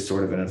think that's just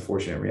sort of an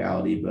unfortunate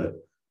reality, but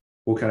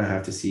we'll kind of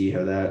have to see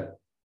how that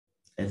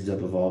ends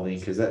up evolving,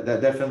 because that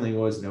definitely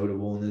was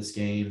notable in this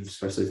game,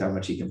 especially with how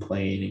much he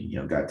complained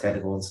and, got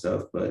technical and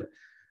stuff. But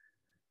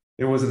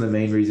it wasn't the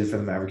main reason for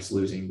the Mavericks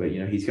losing, but,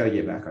 he's got to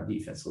get back on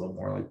defense a little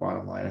more, like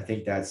bottom line. I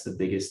think that's the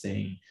biggest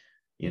thing,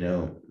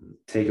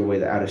 take away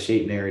the out of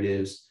shape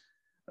narratives,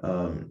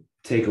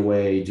 take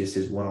away just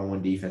his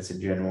one-on-one defense in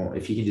general.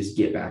 If he can just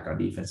get back on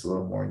defense a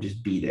little more and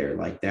just be there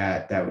like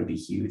that, that would be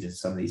huge in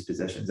some of these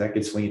possessions. That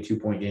could swing a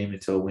 2-point game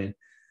into a win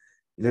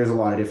there's a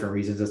lot of different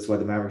reasons. That's why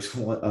the Mavericks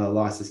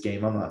lost this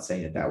game. I'm not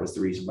saying that that was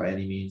the reason by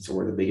any means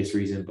or the biggest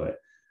reason, but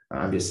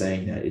I'm just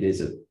saying that it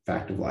is a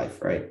fact of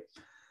life, right?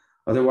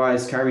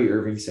 Otherwise, Kyrie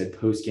Irving said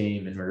post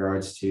game in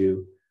regards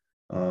to,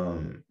 I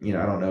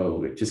don't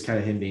know, just kind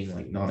of him being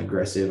like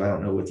non-aggressive. I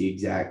don't know what the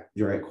exact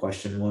direct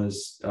question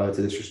was to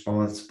this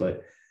response,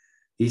 but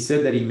he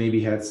said that he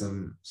maybe had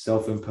some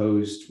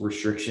self-imposed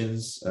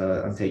restrictions.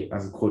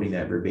 I'm quoting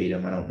that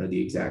verbatim. I don't know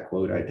the exact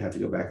quote. I'd have to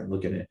go back and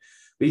look at it.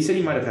 But he said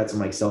he might have had some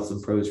like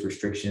self-imposed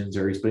restrictions,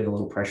 or he's putting a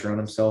little pressure on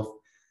himself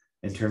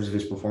in terms of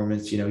his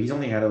performance. He's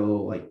only had a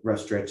little like rough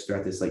stretch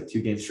throughout this like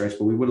 2-game stretch,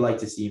 but we would like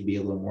to see him be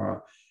a little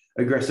more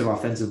aggressive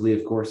offensively,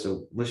 of course.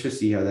 So let's just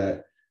see how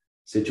that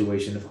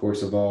situation, of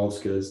course, evolves,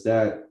 because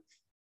that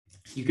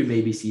you could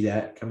maybe see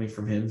that coming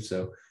from him.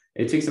 So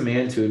it takes a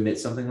man to admit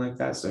something like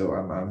that. So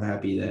I'm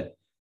happy that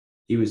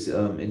he was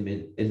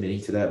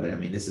admitting to that. But I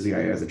mean, this is a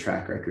guy who has a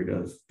track record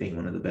of being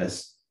one of the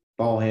best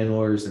ball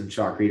handlers and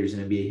shot creators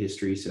in NBA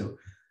history. So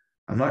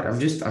I'm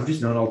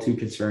just not all too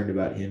concerned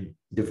about him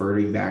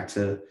diverting back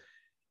to,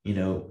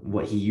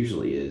 what he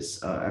usually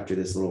is after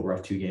this little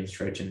rough 2-game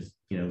stretch. And,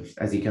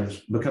 as he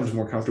becomes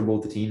more comfortable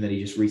with the team that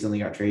he just recently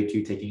got traded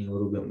to, taking a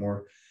little bit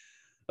more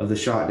of the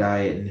shot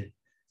diet and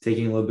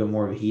taking a little bit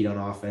more of a heat on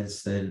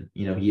offense than,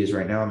 he is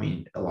right now. I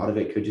mean, a lot of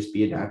it could just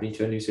be adapting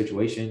to a new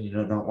situation,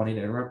 not wanting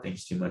to interrupt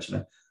things too much.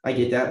 And I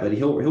get that, but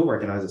he'll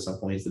recognize at some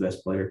point he's the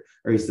best player,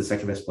 or he's the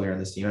second best player on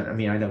this team. I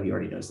mean, I know he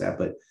already knows that,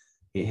 but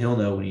he'll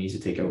know when he needs to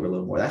take over a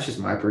little more. That's just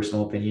my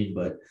personal opinion.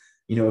 But,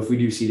 if we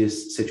do see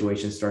this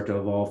situation start to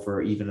evolve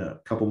for even a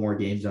couple more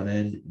games on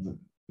end,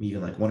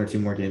 even like 1 or 2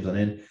 more games on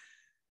end,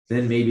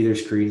 then maybe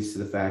there's credence to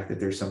the fact that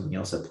there's something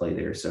else at play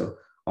there. So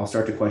I'll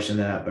start to question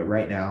that. But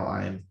right now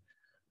I'm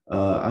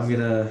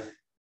going to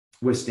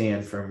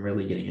withstand from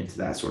really getting into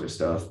that sort of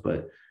stuff.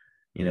 But,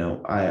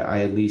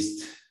 I at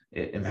least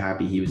am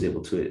happy he was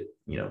able to,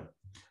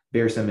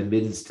 bear some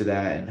admittance to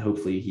that, and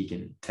hopefully he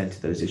can tend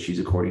to those issues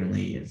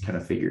accordingly and kind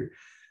of figure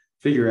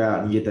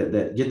out and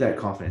get that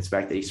confidence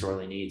back that he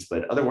sorely needs.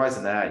 But otherwise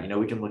than that,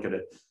 we can look at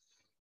a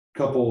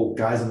couple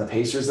guys on the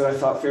Pacers that I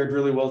thought fared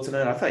really well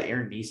tonight. I thought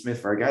Aaron Nesmith,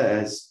 for a guy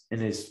that has in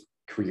his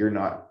career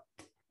not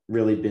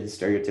really been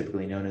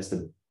stereotypically known as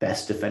the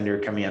best defender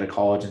coming out of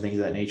college and things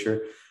of that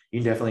nature, you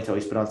can definitely tell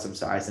he's put on some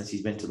size since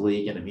he's been to the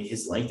league. And I mean,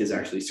 his length is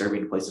actually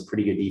serving to play some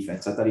pretty good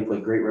defense. I thought he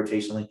played great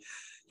rotationally.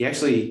 He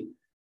actually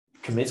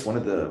commits one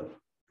of the,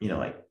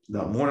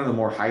 one of the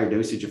more higher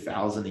dosage of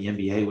fouls in the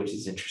NBA, which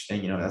is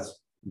interesting. That's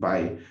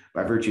by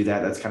virtue of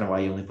that, that's kind of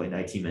why he only played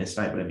 19 minutes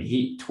tonight. But I mean,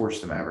 he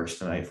torched the Mavericks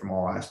tonight from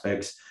all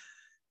aspects.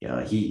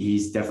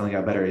 He's definitely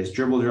got better at his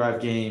dribble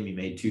drive game. He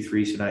made 2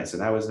 threes tonight, so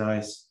that was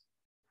nice.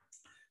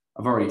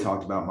 I've already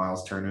talked about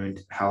Miles Turner and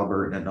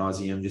Halliburton ad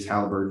nauseum, just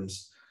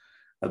Halliburton's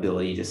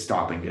ability to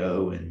stop and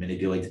go and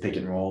manipulate the pick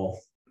and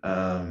roll,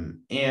 and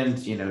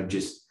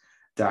just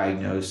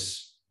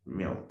diagnose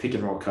pick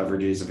and roll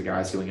coverages of the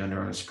guys going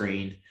under on a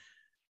screen,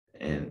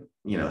 and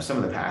some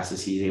of the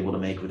passes he's able to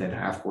make within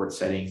half court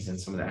settings and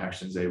some of the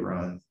actions they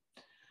run.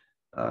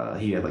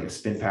 He had like a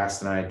spin pass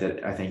tonight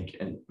that I think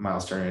and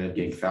Miles Turner ended up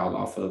getting fouled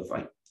off of.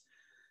 Like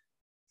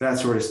that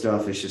sort of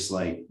stuff. It's just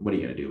like, what are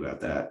you going to do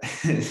about that?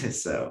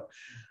 So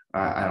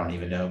I don't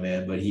even know,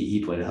 man, but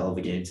he played a hell of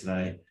a game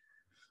tonight.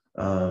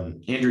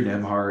 Andrew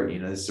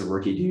Nemhart, this is a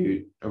rookie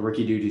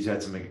dude who's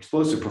had some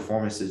explosive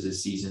performances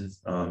this season.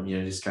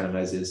 Just kind of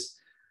as this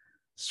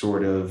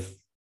sort of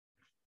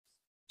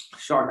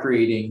shot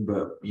creating,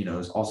 but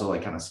is also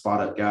like kind of spot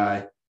up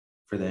guy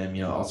for them.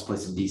 Also played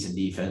some decent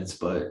defense,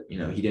 but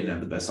he didn't have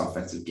the best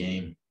offensive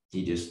game.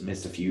 He just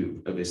missed a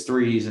few of his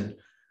threes, and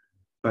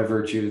by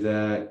virtue of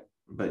that,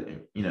 but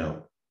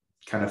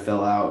kind of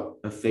fell out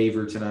of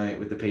favor tonight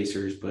with the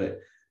Pacers, but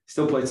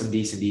still played some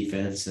decent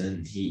defense.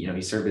 And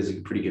he served as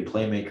a pretty good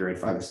playmaker, had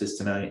 5 assists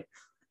tonight,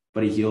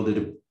 but he did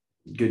a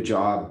good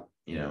job,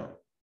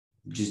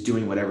 just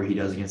doing whatever he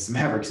does against the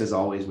Mavericks as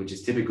always, which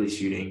is typically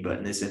shooting. But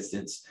in this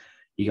instance,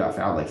 he got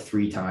fouled like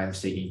 3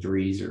 times taking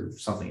threes or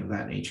something of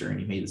that nature. And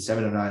he made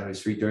 7 of 9 of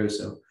his free throws.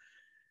 So,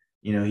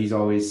 he's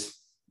always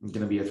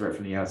going to be a threat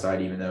from the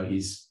outside, even though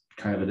he's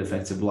kind of a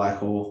defensive black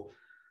hole.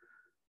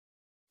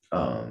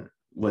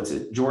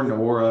 Jordan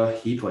Nwora,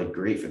 he played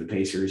great for the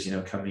Pacers,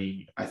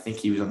 I think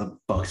he was on the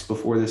Bucks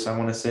before this, I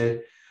want to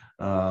say.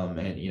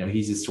 And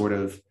he's this sort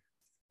of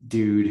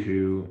dude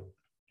who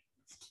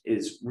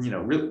is,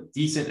 really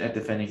decent at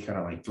defending kind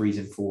of like 3s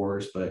and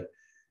 4s, but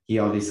he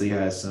obviously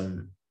has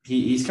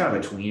he's kind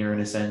of a tweener in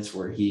a sense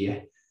where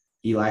he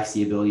lacks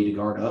the ability to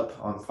guard up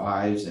on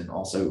 5s and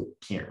also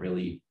can't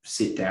really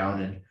sit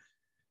down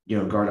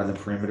and, guard on the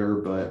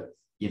perimeter, but,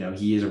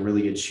 he is a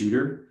really good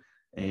shooter.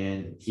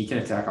 And he can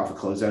attack off a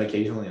closeout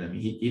occasionally. And I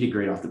mean, he did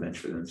great off the bench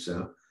for them.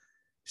 So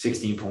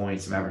 16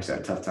 points, the Mavericks had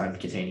a tough time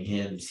containing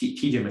him.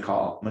 TJ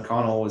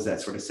McConnell was that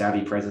sort of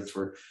savvy presence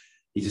where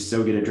he's just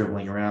so good at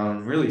dribbling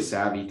around, really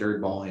savvy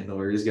third ball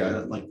handler. He's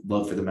got like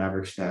love for the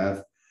Mavericks to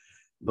have.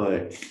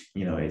 But,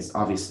 it's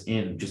obvious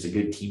and just a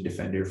good team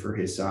defender for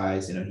his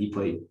size. He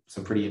played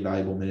some pretty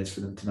invaluable minutes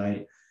for them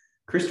tonight.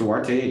 Chris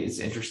Duarte, it's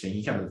interesting.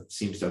 He kind of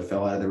seems to have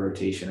fell out of the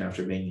rotation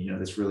after being,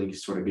 this really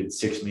sort of good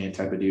six-man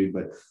type of dude,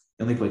 but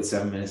he only played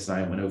 7 minutes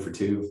tonight, went 0 for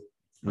 2.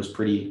 Was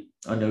pretty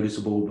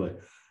unnoticeable, but,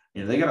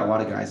 they got a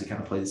lot of guys that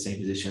kind of play the same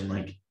position,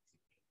 like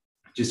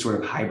just sort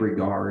of hybrid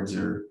guards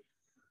or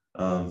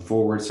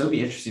forwards. So it'll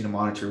be interesting to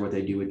monitor what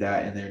they do with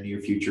that in their near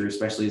future,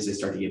 especially as they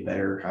start to get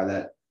better, how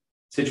that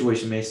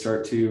situation may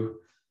start to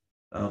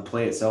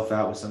play itself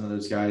out with some of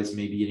those guys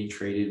maybe getting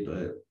traded,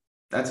 but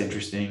that's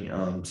interesting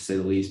to say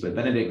the least. But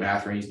Benedict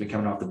Mathurin, he's been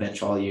coming off the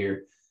bench all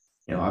year.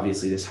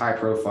 Obviously this high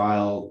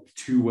profile,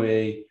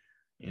 two-way,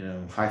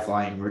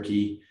 high-flying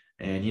rookie.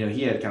 And,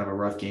 he had kind of a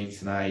rough game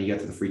tonight. He got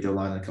to the free throw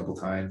line a couple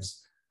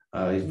times.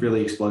 He's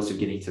really explosive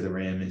getting to the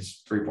rim.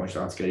 His three-point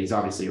shot's good. He's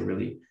obviously a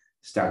really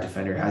stout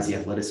defender, has the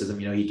athleticism.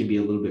 He can be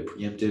a little bit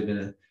preemptive in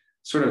a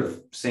sort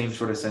of same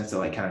sort of sense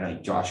that kind of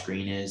like Josh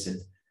Green is in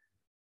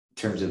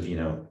terms of,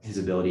 his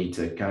ability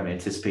to kind of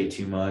anticipate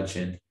too much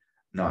and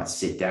not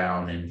sit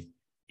down and,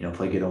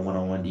 play good on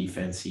one-on-one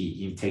defense.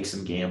 He takes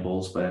some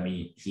gambles, but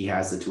he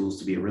has the tools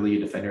to be a really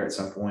good defender at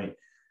some point,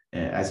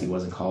 as he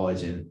was in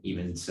college. And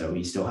even so,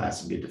 he still has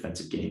some good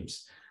defensive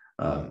games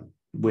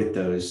with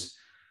those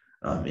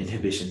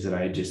inhibitions that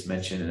I had just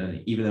mentioned.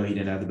 And even though he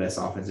didn't have the best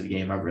offensive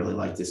game, I really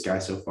like this guy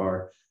so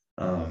far.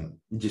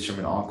 Just from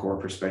an on-court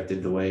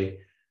perspective, the way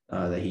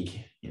that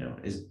he,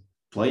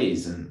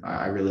 plays. And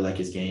I really like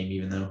his game,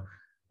 even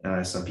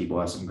though some people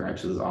have some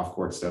gripes with his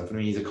off-court stuff.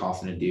 He's a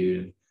confident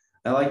dude. And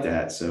I like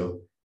that.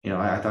 So,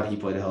 I thought he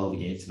played a hell of a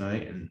game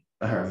tonight. And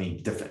he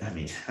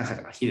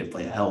didn't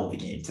play a hell of a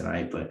game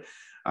tonight, but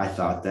I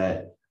thought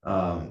that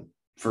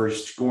for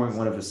scoring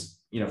one of his,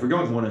 for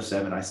going 1 of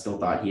 7, I still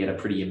thought he had a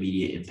pretty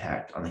immediate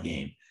impact on the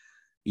game,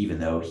 even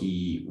though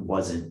he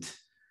wasn't,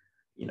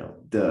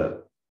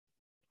 the,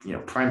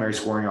 primary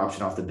scoring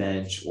option off the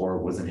bench or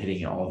wasn't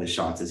hitting all of his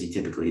shots as he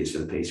typically is for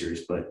the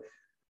Pacers. But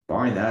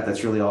barring that,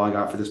 that's really all I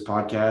got for this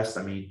podcast.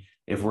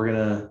 If we're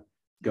going to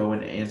go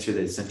and answer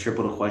the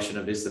centripetal question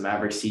of is the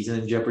Mavericks season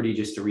in jeopardy,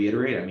 just to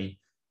reiterate,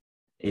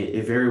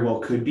 it very well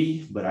could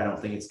be, but I don't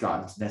think it's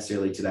gotten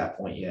necessarily to that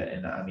point yet.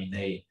 And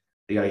they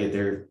got to get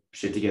their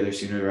shit together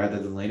sooner rather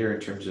than later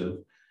in terms of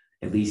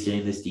at least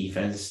getting this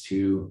defense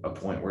to a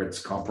point where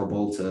it's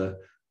comparable to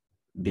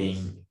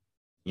being,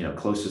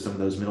 close to some of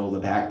those middle of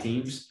the pack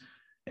teams,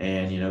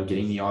 and,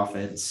 getting the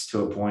offense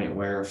to a point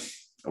where,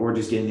 or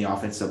just getting the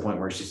offense to a point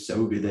where it's just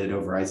so good that it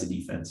overrides the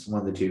defense. One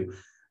of the two.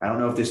 I don't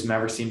know if this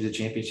Mavericks team is a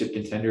championship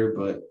contender,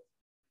 but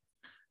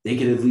they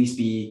could at least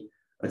be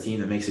a team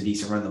that makes a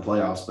decent run in the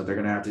playoffs. But they're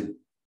going to have to,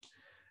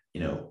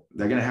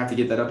 they're going to have to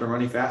get that up and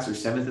running faster.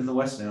 7th in the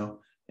West now,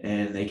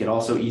 and they could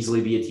also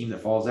easily be a team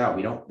that falls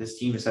out. This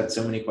team has had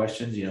so many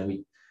questions.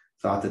 We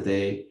thought that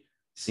they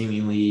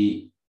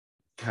seemingly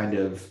kind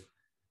of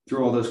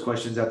threw all those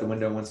questions out the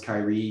window once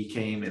Kyrie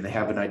came, and they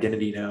have an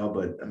identity now.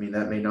 But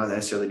that may not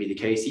necessarily be the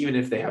case. Even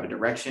if they have a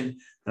direction,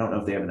 I don't know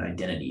if they have an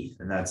identity,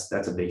 and that's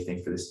a big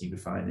thing for this team to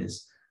find,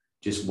 is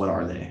just what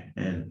are they.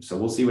 And so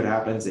we'll see what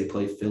happens. They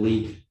play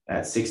Philly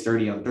at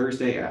 6:30 on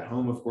Thursday at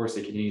home. Of course,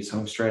 they continue his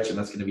home stretch, and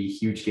that's going to be a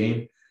huge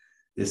game.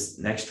 This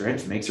next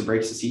stretch makes or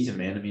breaks the season,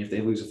 man. If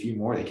they lose a few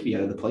more, they could be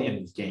out of the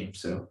play-in game.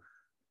 So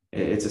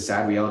it's a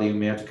sad reality we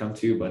may have to come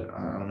to, but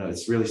I don't know.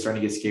 It's really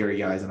starting to get scary,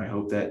 guys, and I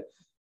hope that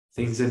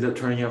things end up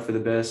turning out for the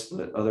best.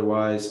 But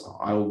otherwise,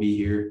 I will be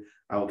here.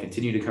 I will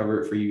continue to cover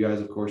it for you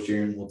guys. Of course,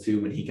 Jaron will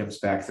too when he comes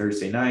back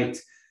Thursday night.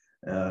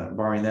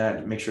 Barring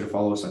that, make sure to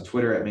follow us on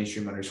Twitter at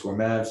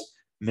mainstream_Mavs.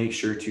 Make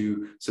sure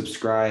to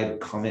subscribe,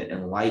 comment,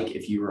 and like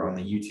if you were on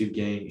the YouTube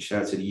gang.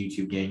 Shout out to the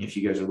YouTube gang if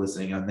you guys are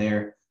listening on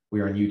there. We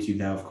are on YouTube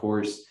now, of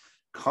course.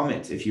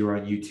 Comment if you were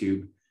on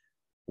YouTube.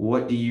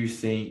 What do you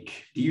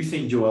think? Do you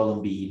think Joel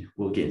Embiid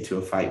will get into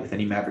a fight with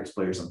any Mavericks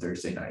players on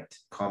Thursday night?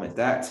 Comment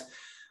that.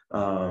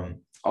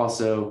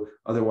 Also,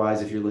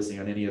 otherwise, if you're listening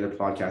on any other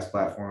podcast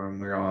platform,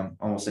 we're on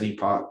almost every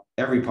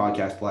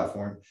podcast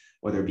platform,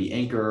 whether it be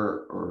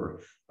Anchor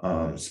or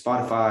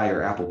Spotify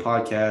or Apple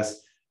Podcasts.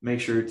 Make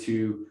sure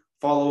to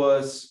follow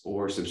us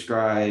or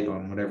subscribe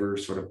on whatever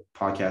sort of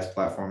podcast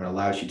platform it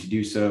allows you to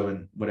do so,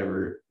 and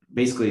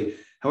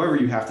however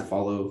you have to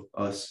follow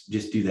us,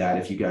 just do that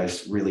if you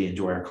guys really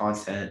enjoy our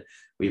content.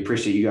 We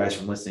appreciate you guys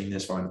from listening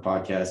this far on the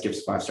podcast. Give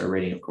us a 5-star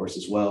rating, of course,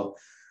 as well.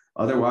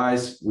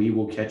 Otherwise, we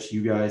will catch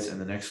you guys in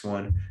the next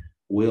one.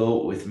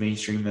 Will with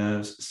Mainstream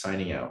Mavs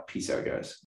signing out. Peace out, guys.